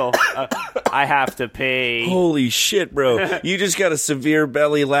feel? I have to pay. Holy shit, bro. You just got a severe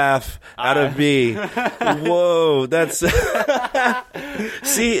belly laugh out of me. Whoa, that's...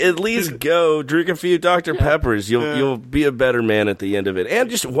 See, at least go drink a few Dr. Peppers. You'll be a better man at the end of it. And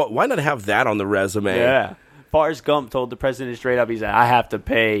just why not have that on the resume? Yeah. Forrest Gump told the president straight up, he said, I have to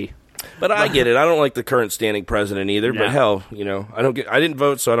pay. But I get it. I don't like the current standing president either. No. But hell, I didn't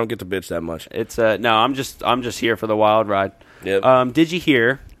vote, so I don't get to bitch that much. It's no, I'm just here for the wild ride. Yep. Did you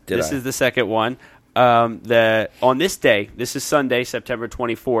hear? This I? is the second one. On this day, this is Sunday, September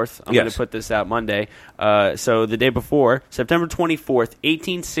 24th. I'm going to put this out Monday. So the day before, September 24th,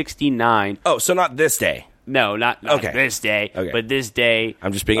 1869. Oh, so not this day. No, not this day, but this day.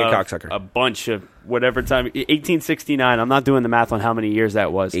 I'm just being a cocksucker. A bunch of whatever time. 1869. I'm not doing the math on how many years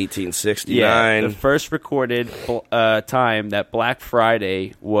that was. 1869. Yeah, the first recorded time that Black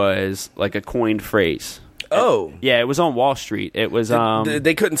Friday was like a coined phrase. Oh. Yeah, it was on Wall Street. It was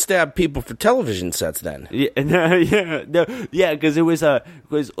they couldn't stab people for television sets then. Yeah, because it was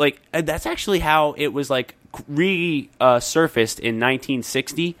like that's actually how it was like resurfaced in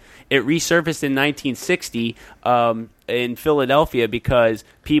 1960. It resurfaced in 1960 in Philadelphia because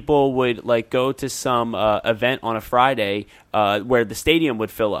people would like go to some event on a Friday where the stadium would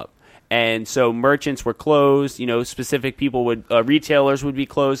fill up. And so merchants were closed, specific people retailers would be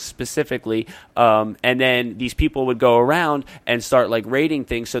closed specifically. And then these people would go around and start like raiding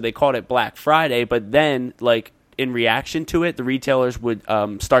things. So they called it Black Friday. But then like in reaction to it, the retailers would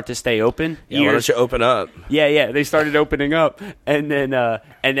start to stay open. Yeah, why don't you open up? Yeah, they started opening up, and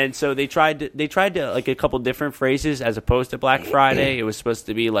then so they tried to like a couple different phrases as opposed to Black Friday. It was supposed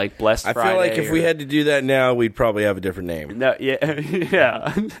to be like Blessed Friday. I feel like if we had to do that now, we'd probably have a different name. No,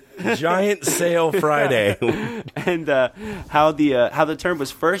 yeah. Giant Sale Friday. And how the term was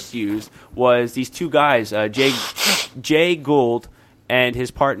first used was these two guys, Jay Gould and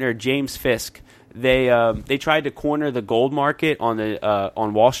his partner James Fisk. They tried to corner the gold market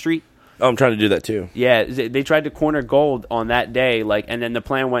on Wall Street. Oh, I'm trying to do that too. Yeah, they tried to corner gold on that day, and then the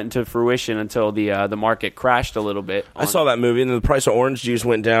plan went into fruition until the market crashed a little bit. I saw that movie, and the price of orange juice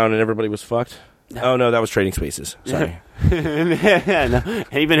went down, and everybody was fucked. No. Oh no, that was Trading Spaces. Sorry. Yeah, no.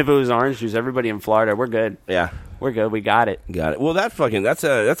 Even if it was orange juice, everybody in Florida, we're good. Yeah. We're good. We got it. Got it. Well, that's pretty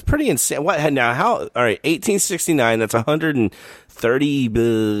insane. What now? All right, 1869. That's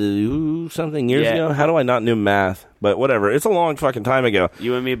 130 something years ago. How do I not know math? But whatever. It's a long fucking time ago.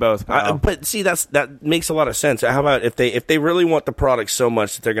 You and me both. But see, that makes a lot of sense. How about if they really want the product so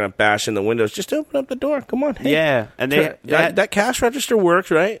much that they're going to bash in the windows, just open up the door. Come on. Hey. Yeah, and that cash register works,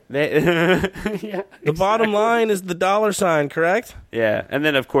 right? Yeah. The bottom line is the dollar sign, correct? Yeah, and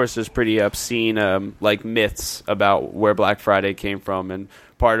then of course there's pretty obscene like myths about where Black Friday came from, and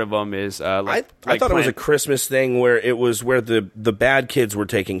part of them is I thought it was a Christmas thing where it was where the bad kids were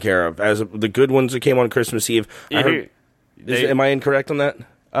taken care of, as the good ones that came on Christmas Eve. Am I incorrect on that?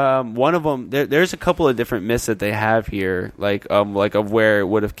 One of them, there's a couple of different myths that they have here, like of where it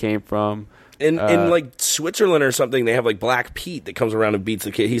would have came from. In like Switzerland or something, they have like Black Pete that comes around and beats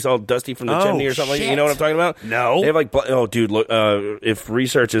the kid. He's all dusty from the chimney or something. Shit. You know what I'm talking about? No. They have like, oh dude, look, if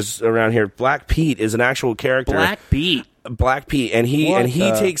research is around here, Black Pete is an actual character. Black Pete, and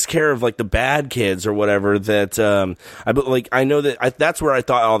he takes care of like the bad kids or whatever. That I know that that's where I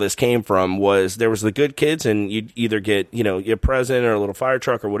thought all this came from. Was there was the good kids, and you'd either get your present or a little fire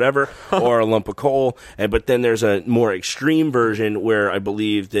truck or whatever, or a lump of coal. But then there's a more extreme version where I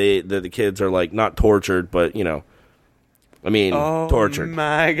believe the kids are like not tortured, but tortured. Oh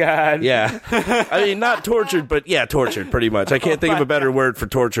my God. Yeah. I mean, not tortured, but yeah, tortured pretty much. I can't think of a better word for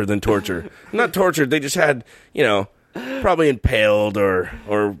torture than torture. Not tortured. They just had probably impaled or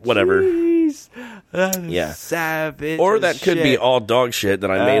whatever. Jeez. That is savage. Or that could be shit. all dog shit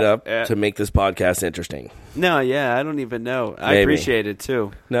that I made up to make this podcast interesting. No, yeah, I don't even know. Maybe. I appreciate it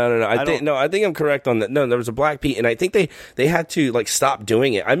too. No. I think I'm correct on that. No, there was a Black Pete, and I think they had to like stop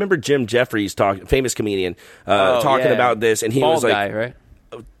doing it. I remember Jim Jeffries famous comedian, talking about this, and he bald was like, guy, right?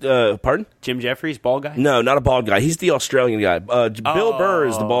 Pardon? Jim Jeffries, bald guy? No, not a bald guy. He's the Australian guy. Bill Burr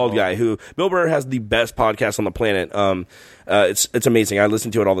is the bald guy. Bill Burr has the best podcast on the planet. It's amazing. I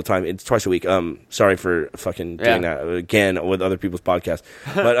listen to it all the time. It's twice a week. Sorry for fucking doing that again with other people's podcasts.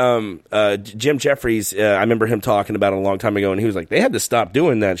 But Jim Jeffries, I remember him talking about it a long time ago, and he was like, they had to stop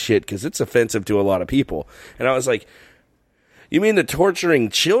doing that shit because it's offensive to a lot of people. And I was like, You mean the torturing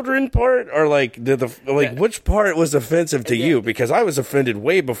children part, or like which part was offensive to you? Because I was offended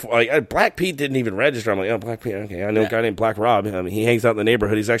way before. Like Black Pete didn't even register. I'm like, oh, Black Pete. Okay, I know a guy named Black Rob. He hangs out in the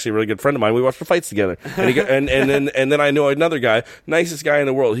neighborhood. He's actually a really good friend of mine. We watch the fights together. And then I know another guy, nicest guy in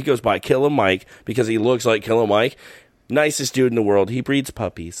the world. He goes by Killer Mike because he looks like Killer Mike. Nicest dude in the world. He breeds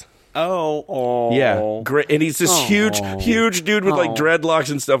puppies. Oh, yeah, great. And he's this huge dude with like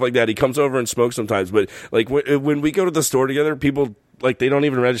dreadlocks and stuff like that. He comes over and smokes sometimes, but like when we go to the store together, people like they don't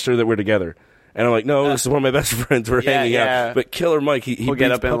even register that we're together. And I'm like, no, this is one of my best friends. We're hanging out. But Killer Mike, he'll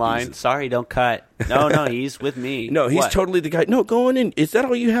get up in line. Sorry, don't cut. No, he's with me. No, he's totally the guy. No, go on in. Is that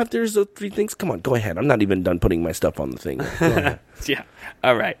all you have? There's the 3 things. Come on, go ahead. I'm not even done putting my stuff on the thing. Yeah.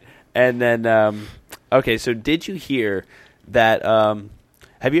 All right. And then, okay. So did you hear that?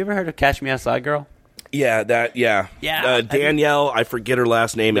 Have you ever heard of Catch Me Outside Girl? Yeah, Danielle, I forget her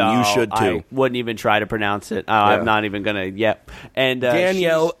last name, and you should too. I wouldn't even try to pronounce it. I'm not even gonna. Yep. And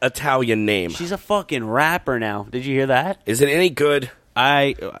Danielle, Italian name. She's a fucking rapper now. Did you hear that? Is it any good?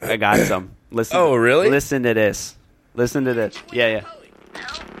 I got some. Listen. Oh, really? Listen to this. Yeah. I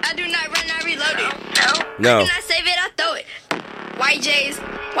do not run, I reload it. No. I do not save it, I throw it. White J's,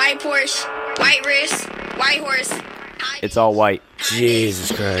 white Porsche, white wrist, white horse. It's all white.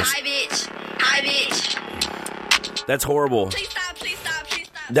 Jesus Christ. Hi, bitch. That's horrible. Please stop.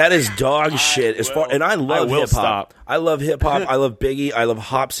 That is dog shit. And I love hip hop. Stop. I love hip hop. I love Biggie. I love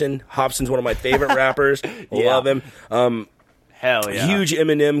Hopsin. Hopsin's one of my favorite rappers. Love him. Hell yeah. Huge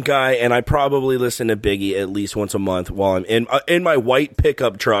Eminem guy, and I probably listen to Biggie at least once a month while I'm in my white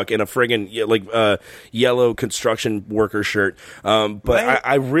pickup truck in a friggin' yellow construction worker shirt. But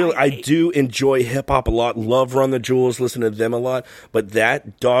I do enjoy hip hop a lot. Love Run the Jewels, listen to them a lot. But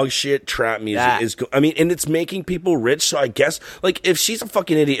that dog shit trap music and it's making people rich. So I guess if she's a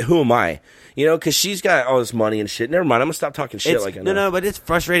fucking idiot, who am I? Because she's got all this money and shit. Never mind, I'm gonna stop talking shit like I know. No, but it's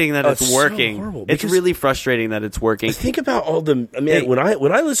frustrating that it's working. So horrible, it's really frustrating that it's working. Think about all the. When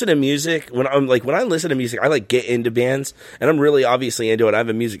I listen to music, when I listen to music, I get into bands, and I'm really obviously into it. I have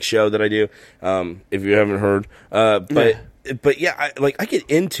a music show that I do. If you haven't heard, but yeah, I get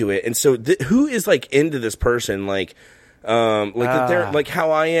into it, and so who is into this person that they're like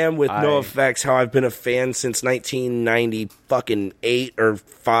how I am with NoFX, how I've been a fan since 1990 fucking 8 or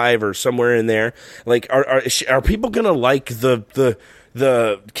 5 or somewhere in there. Are people gonna like the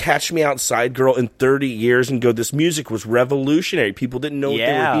Catch Me Outside Girl in 30 years and go, this music was revolutionary. People didn't know what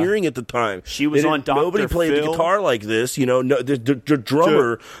they were hearing at the time. She was on Dr. Nobody played the guitar like this. The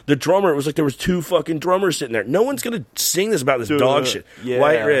drummer, it was like there was 2 fucking drummers sitting there. No one's going to sing this about this dog shit. Yeah.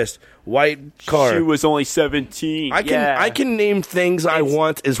 White wrist, white car. She was only 17. I can name things I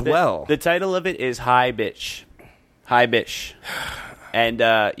want as well. The title of it is Hi Bitch. Hi Bitch. And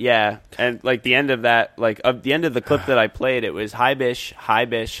and the end of that, the end of the clip that I played, it was hi bish,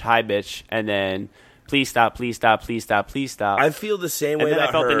 and then please stop. I feel the same way about her.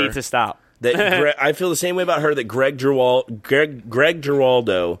 I felt the need to stop. I feel the same way about her that Greg Giraldo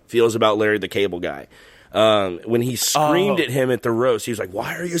feels about Larry the Cable Guy. When he screamed at him at the roast, he was like,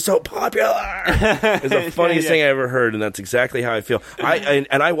 "Why are you so popular?" It's the funniest thing I ever heard, and that's exactly how I feel.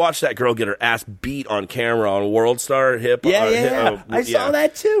 I watched that girl get her ass beat on camera on World Star Hip. I saw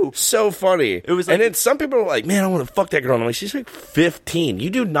that too. So funny. It was, and then some people are like, "Man, I want to fuck that girl." And I'm like, "She's 15. You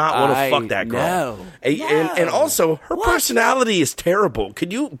do not want to fuck that girl." No. And also, her personality is terrible.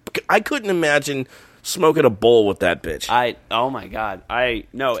 I couldn't imagine smoking a bowl with that bitch. Oh my god.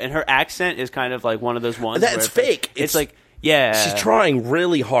 No, and her accent is kind of like one of those ones that's fake. It's like, yeah, she's trying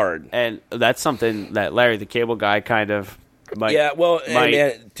really hard, and that's something that Larry the Cable Guy kind of might. Yeah, well,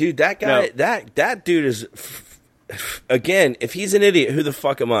 man, dude, that guy, that dude is. Again, if he's an idiot, who the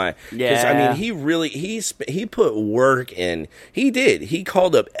fuck am I? Yeah, he put work in. He did. He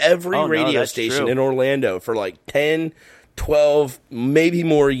called up every radio station in Orlando for 10, 12, maybe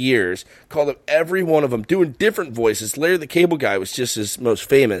more years. Called up every one of them, doing different voices. Larry the Cable Guy was just his most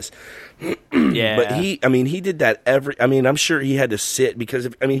famous. Yeah, but he did that I'm sure he had to sit because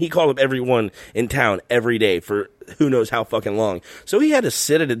he called up everyone in town every day for who knows how fucking long. So he had to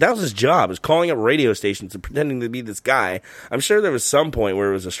sit at it. That was his job, was calling up radio stations and pretending to be this guy. I'm sure there was some point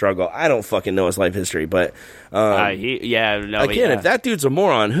where it was a struggle. I don't fucking know his life history, but if that dude's a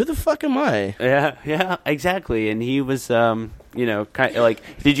moron, who the fuck am I? Yeah, exactly. And he was kind of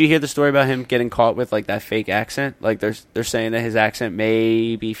did you hear the story about him getting caught with that fake accent? They're saying that his accent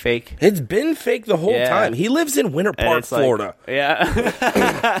may be fake. It's been fake the whole time. He lives in Winter Park, Florida. Yeah.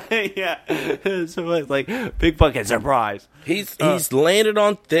 So it's big fucking surprise. He's landed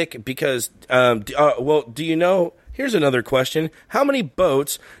on thick because do you know Here's another question. How many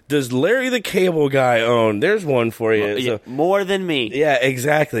boats does Larry the Cable Guy own? There's one for you. Yeah, more than me. Yeah,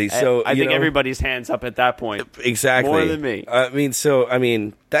 exactly. So I think everybody's hands up at that point. Exactly. More than me.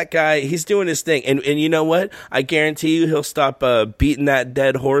 That guy, he's doing his thing. And you know what? I guarantee you he'll stop beating that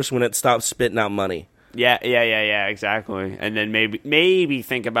dead horse when it stops spitting out money. Yeah, exactly. And then maybe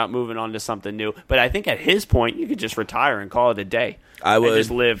think about moving on to something new. But I think at his point, you could just retire and call it a day. I would. And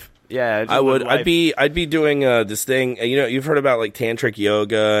just live. Yeah, I would. I'd I'd be doing this thing. You know, you've heard about like tantric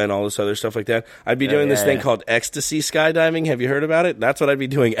yoga and all this other stuff like that. I'd be doing this thing called ecstasy skydiving. Have you heard about it? That's what I'd be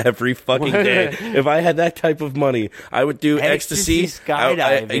doing every fucking day. If I had that type of money, I would do ecstasy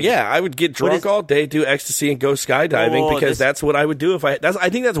skydiving. I would get drunk all day, do ecstasy, and go skydiving because that's what I would do if I. I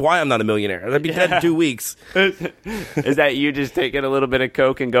think that's why I'm not a millionaire. I'd be dead in 2 weeks. Is that you just taking a little bit of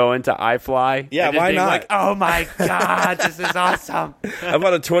coke and going to iFly? Yeah, why not? Like, oh my god, this is awesome. I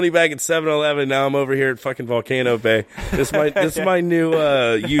bought a 20 bag at 7-Eleven. Now I'm over here at fucking Volcano Bay. This is my new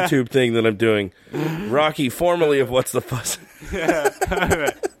YouTube thing that I'm doing. Rocky, formerly of What's the Fuss.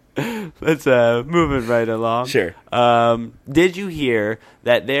 Let's move it right along. Sure. Did you hear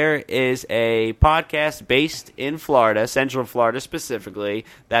that there is a podcast based in Florida, Central Florida specifically,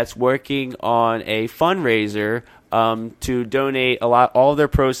 that's working on a fundraiser to donate all their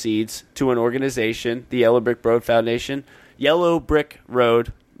proceeds to an organization, the Yellow Brick Road Foundation. Yellow Brick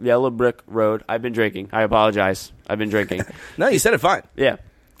Road. I've been drinking. I apologize. I've been drinking. No, you said it fine. Yeah.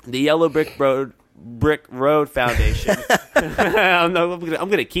 The Yellow Brick Road Foundation. I'm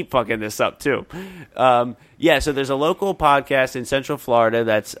going to keep fucking this up, too. So there's a local podcast in Central Florida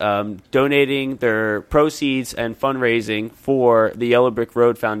that's donating their proceeds and fundraising for the Yellow Brick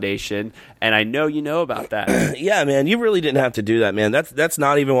Road Foundation, and I know you know about that. Yeah, man, you really didn't have to do that, man. That's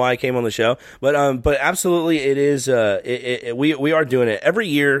not even why I came on the show, but absolutely, it is. We are doing it every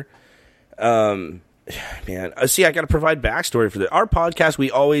year. Man, see, I got to provide backstory for this. Our podcast,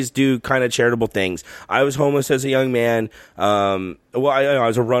 we always do kind of charitable things. I was homeless as a young man. I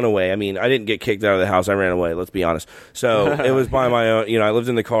was a runaway. I mean, I didn't get kicked out of the house. I ran away, let's be honest. So it was by my own, I lived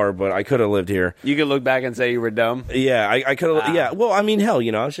in the car, but I could have lived here. You could look back and say you were dumb? Yeah, I could have, yeah. Well, I mean, hell,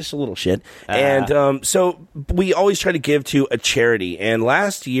 I was just a little shit. And so we always try to give to a charity. And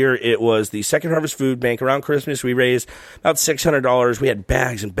last year, it was the Second Harvest Food Bank. Around Christmas, we raised about $600. We had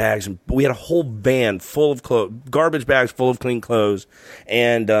bags and bags, and we had a whole van full of garbage bags full of clean clothes,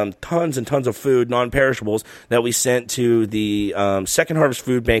 and tons and tons of food, non-perishables, that we sent to the Second Harvest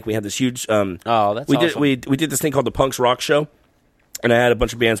Food Bank. We had this huge. That's awesome. We did this thing called the Punks Rock Show, and I had a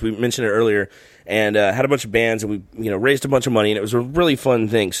bunch of bands. We mentioned it earlier, and had a bunch of bands, and we raised a bunch of money, and it was a really fun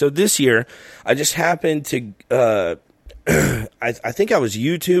thing. So this year, I just happened to. I think I was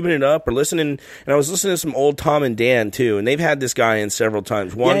YouTubing it up or listening, and I was listening to some old Tom and Dan too, and they've had this guy in several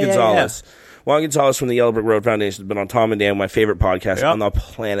times, Juan Gonzalez. Yeah. Juan Gonzalez from the Yellow Brick Road Foundation has been on Tom and Dan, my favorite podcast on the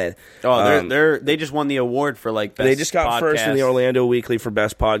planet. Oh, they just won the award for best. They just got first in the Orlando Weekly for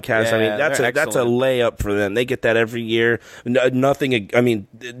best podcast. Yeah, I mean, that's a layup for them. They get that every year. Nothing. I mean,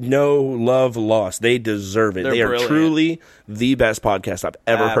 no love lost. They deserve it. They are truly the best podcast I've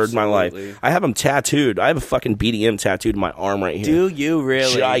ever heard in my life. I have them tattooed. I have a fucking BDM tattooed in my arm right here. Do you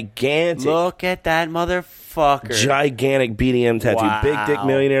really? Gigantic. Look at that motherfucker. Gigantic BDM tattoo. Wow. Big dick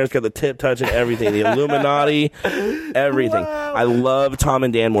millionaires, got the tip touch and everything. The Illuminati, everything. Wow. I love Tom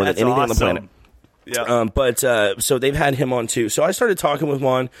and Dan more than anything on the planet. Yeah. So they've had him on too. So I started talking with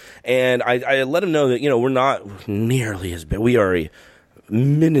Juan, and I let him know that we're not nearly as big. We are a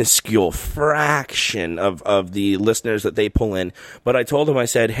minuscule fraction of the listeners that they pull in. But I told him, I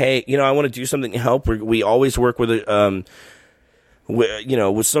said, hey, I want to do something to help. We always work with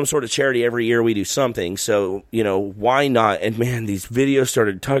with some sort of charity every year. We do something. So, why not? And man, these videos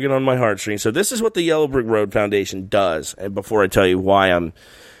started tugging on my heartstrings. So this is what the Yellow Brick Road Foundation does. And before I tell you why I'm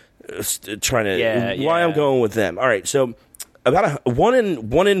I'm going with them. All right. So about one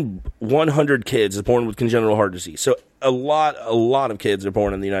in 100 kids is born with congenital heart disease. So a lot of kids are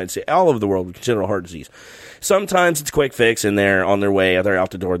born in the United States, all over the world, with congenital heart disease. Sometimes it's quick fix, and they're on their way, they're out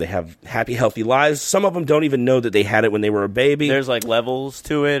the door. They have happy, healthy lives. Some of them don't even know that they had it when they were a baby. There's levels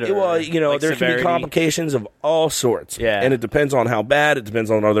to it. Or there can be complications of all sorts. Yeah, and it depends on how bad. It depends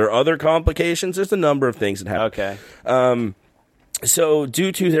on are there other complications. There's a number of things that happen. Okay. So,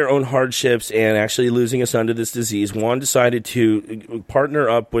 due to their own hardships and actually losing a son to this disease, Juan decided to partner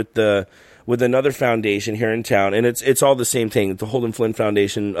up with another foundation here in town, and it's all the same thing. The Holden Flynn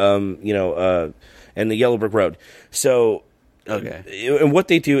Foundation, and the Yellow Brick Road. So Okay. And what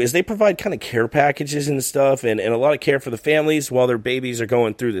they do is they provide kind of care packages and stuff, and a lot of care for the families while their babies are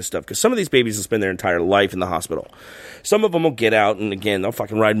going through this stuff. Because some of these babies will spend their entire life in the hospital. Some of them will get out, and again, they'll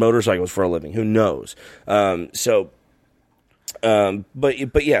fucking ride motorcycles for a living. Who knows?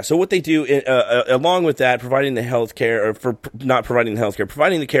 But yeah, so what they do, along with that, providing the health care, or for not providing the health care,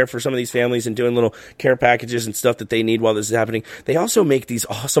 providing the care for some of these families and doing little care packages and stuff that they need while this is happening, they also make these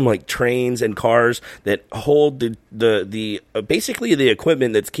awesome, like, trains and cars that hold the basically the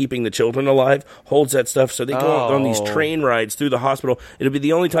equipment that's keeping the children alive, holds that stuff, so they go on these train rides through the hospital. It'll be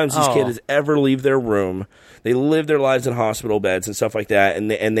the only times these kids ever leave their room. They live their lives in hospital beds and stuff like that,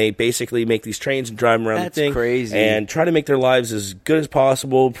 and they basically make these trains and drive them around the thing. Crazy. And try to make their lives as good as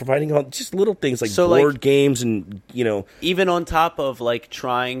possible, providing all just little things like board games and, even on top of, like,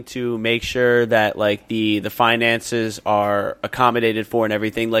 trying to make sure that, like, the finances are accommodated for and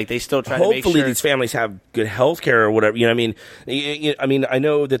everything, like, they still try to make sure. Hopefully these families have good health care or whatever. I mean, I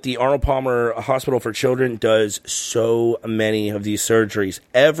know that the Arnold Palmer Hospital for Children does so many of these surgeries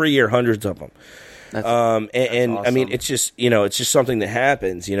every year, hundreds of them. That's awesome. I mean, it's just something that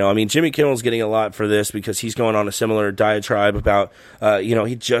happens, I mean, Jimmy Kimmel's getting a lot for this because he's going on a similar diatribe about,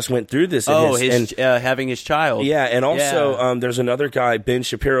 he just went through this. Having his child. Yeah. And also, there's another guy, Ben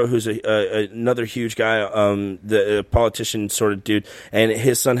Shapiro, who's another huge guy, the politician sort of dude. And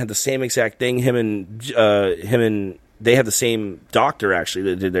his son had the same exact thing. Him and they have the same doctor actually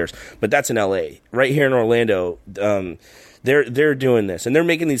that did theirs, but that's in LA. Right here in Orlando, they're doing this, and they're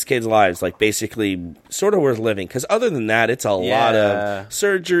making these kids' lives, like, basically sort of worth living. Because other than that, it's a lot of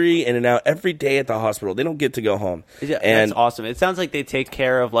surgery in and out every day at the hospital. They don't get to go home. Yeah, that's awesome. It sounds like they take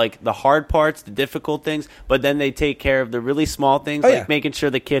care of, like, the hard parts, the difficult things, but then they take care of the really small things, making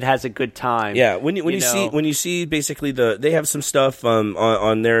sure the kid has a good time. Yeah, when you see basically they have some stuff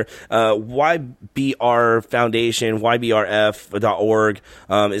on their YBR Foundation, YBRF.org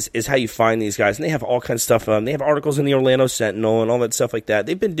is how you find these guys, and they have all kinds of stuff. They have articles in the Orlando Sentinel and all that stuff like that.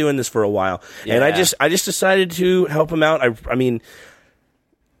 They've been doing this for a while, and I just decided to help them out. I mean,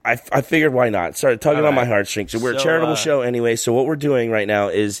 I figured why not. Started tugging on my heartstrings. We're a charitable show anyway, so what we're doing right now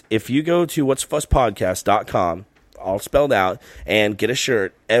is if you go to whatsthefusspodcast.com, all spelled out, and get a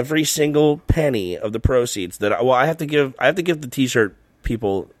shirt, every single penny of the proceeds that I have to give the t-shirt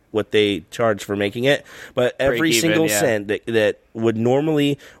people what they charge for making it, but every single cent that would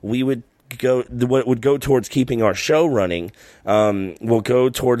normally what would go towards keeping our show running will go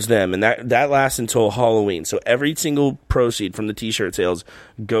towards them, and that lasts until Halloween. So every single proceed from the t-shirt sales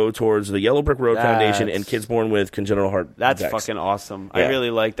go towards the Yellow Brick Road Foundation and kids born with congenital heart defects. That's fucking awesome. I really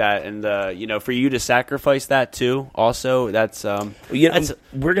like that, and for you to sacrifice that too, also that's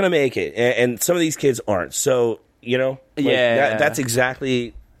we're gonna make it, and some of these kids aren't. So that's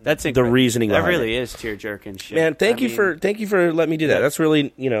exactly. That's the reasoning behind it. That really is tear-jerking shit. Man, thank you for letting me do that. That's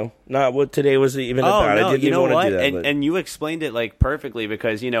really, not what today was even about. No, I didn't even want to do that. And you explained it, like, perfectly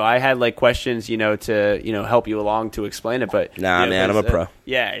because, I had, like, questions, to, help you along to explain it. But man, I'm a pro.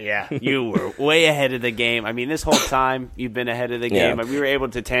 Yeah. You were way ahead of the game. I mean, this whole time you've been ahead of the game. We were able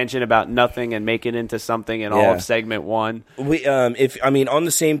to tangent about nothing and make it into something in all of segment one. We on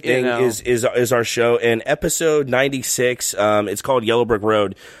the same thing is our show. And episode 96, it's called Yellow Brick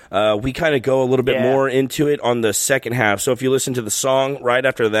Road. We kind of go a little bit more into it on the second half. So if you listen to the song right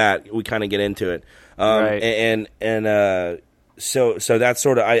after that, we kind of get into it. So that's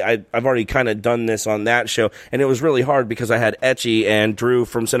sort of I've already kind of done this on that show, and it was really hard because I had Etchy and Drew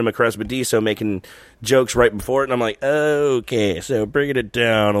from Cinema Crespediso making jokes right before it, and I'm like, okay, so bringing it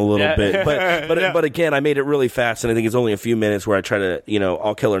down a little bit, but again, I made it really fast, and I think it's only a few minutes where I try to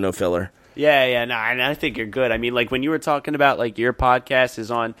all killer no filler. And I think you're good. I mean, like, when you were talking about, like, your podcast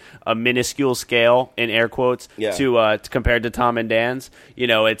is on a minuscule scale, in air quotes, to compared to Tom and Dan's,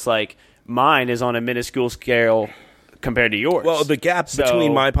 it's like mine is on a minuscule scale compared to yours. Well, the gap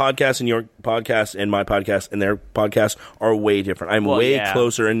between my podcast and your podcast and my podcast and their podcast are way different. I'm way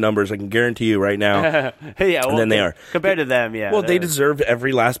closer in numbers, I can guarantee you right now, than they are. Compared to them, Well, they deserve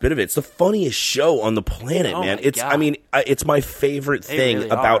every last bit of it. It's the funniest show on the planet, man. It's my favorite thing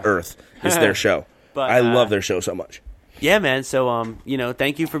about Earth is their show. But, I love their show so much. Yeah, man. So,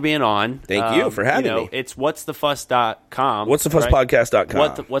 thank you for being on. Thank you for having me. It's whatsthefuss.com.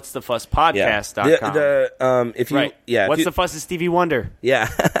 Whatsthefuspodcast.com. Whatsthefuspodcast.com. What's the Fuss is Stevie Wonder. Yeah.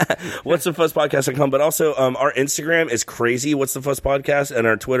 Whatsthefuspodcast.com. But also, our Instagram is crazy, What's the Fuss Podcast, and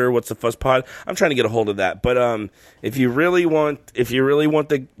our Twitter, What's the Fuss Pod. I'm trying to get a hold of that. But if you really want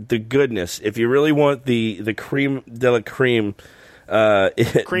the goodness, if you really want the cream de la cream,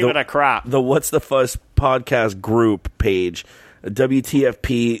 cream of the crop. The What's the Fuss podcast group page,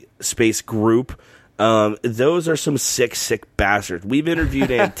 WTFP space group. Those are some sick bastards. We've interviewed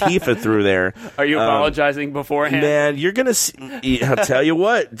Antifa through there. Are you apologizing beforehand? Man, you're gonna see, I'll tell you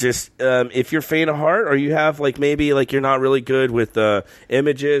what, just if you're faint of heart, or you have maybe you're not really good with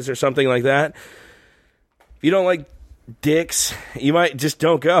images or something like that, if you don't like dicks, you might just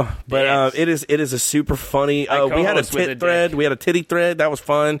don't go. But it is a super funny. We had a tit thread. We had a titty thread. That was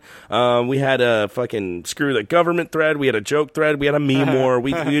fun. We had a fucking screw the government thread. We had a joke thread. We had a meme war.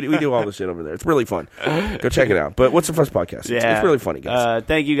 We do all this shit over there. It's really fun. Go check it out. But What's the Fuss podcast? It's really funny, guys.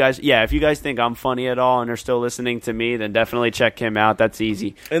 Thank you guys. Yeah, if you guys think I'm funny at all and are still listening to me, then definitely check him out. That's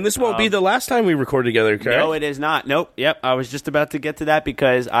easy. And this won't be the last time we record together, correct? No, it is not. Nope. Yep. I was just about to get to that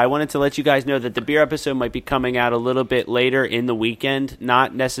because I wanted to let you guys know that the beer episode might be coming out a little bit later in the weekend,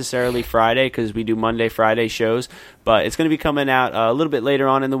 not necessarily Friday because we do Monday, Friday shows, but it's going to be coming out a little bit later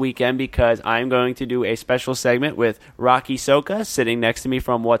on in the weekend because I'm going to do a special segment with Rocky Socha sitting next to me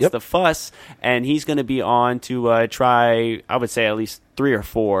from What's the Fuss, and he's going to be on to try, I would say at least 3 or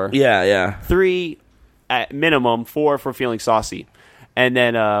 4. Yeah. 3 at minimum, 4 for Feeling Saucy. And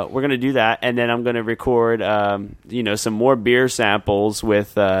then we're going to do that, and then I'm going to record, some more beer samples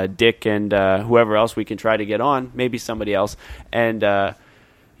with Dick and whoever else we can try to get on, maybe somebody else. And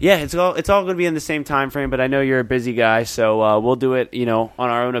it's all going to be in the same time frame. But I know you're a busy guy, so we'll do it, on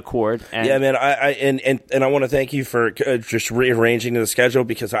our own accord. And yeah, man. I want to thank you for just rearranging the schedule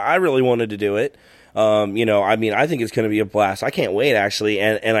because I really wanted to do it. I think it's going to be a blast. I can't wait, actually,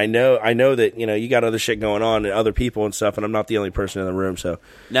 and I know that you got other shit going on and other people and stuff, and I'm not the only person in the room. So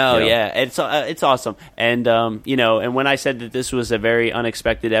yeah, it's awesome, and and when I said that this was a very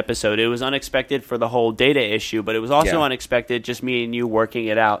unexpected episode, it was unexpected for the whole data issue, but it was also unexpected just me and you working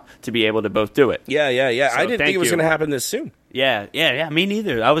it out to be able to both do it. Yeah. So I didn't think it was going to happen this soon. Yeah. Me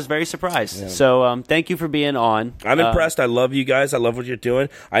neither. I was very surprised. Yeah. So thank you for being on. I'm impressed. I love you guys. I love what you're doing.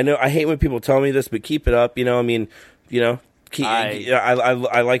 I know I hate when people tell me this, but keep it up. I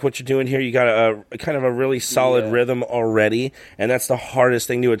like what you're doing here. You got a kind of a really solid rhythm already, and that's the hardest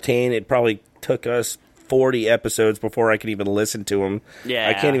thing to attain. It probably took us 40 episodes before I could even listen to them. Yeah.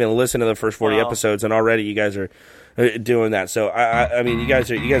 I can't even listen to the first 40 episodes, and already you guys are doing that. So I mean, you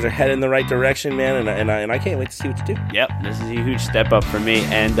guys are heading in the right direction, man, and I can't wait to see what you do. Yep, this is a huge step up for me,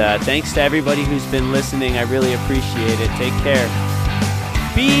 and thanks to everybody who's been listening. I really appreciate it. Take care.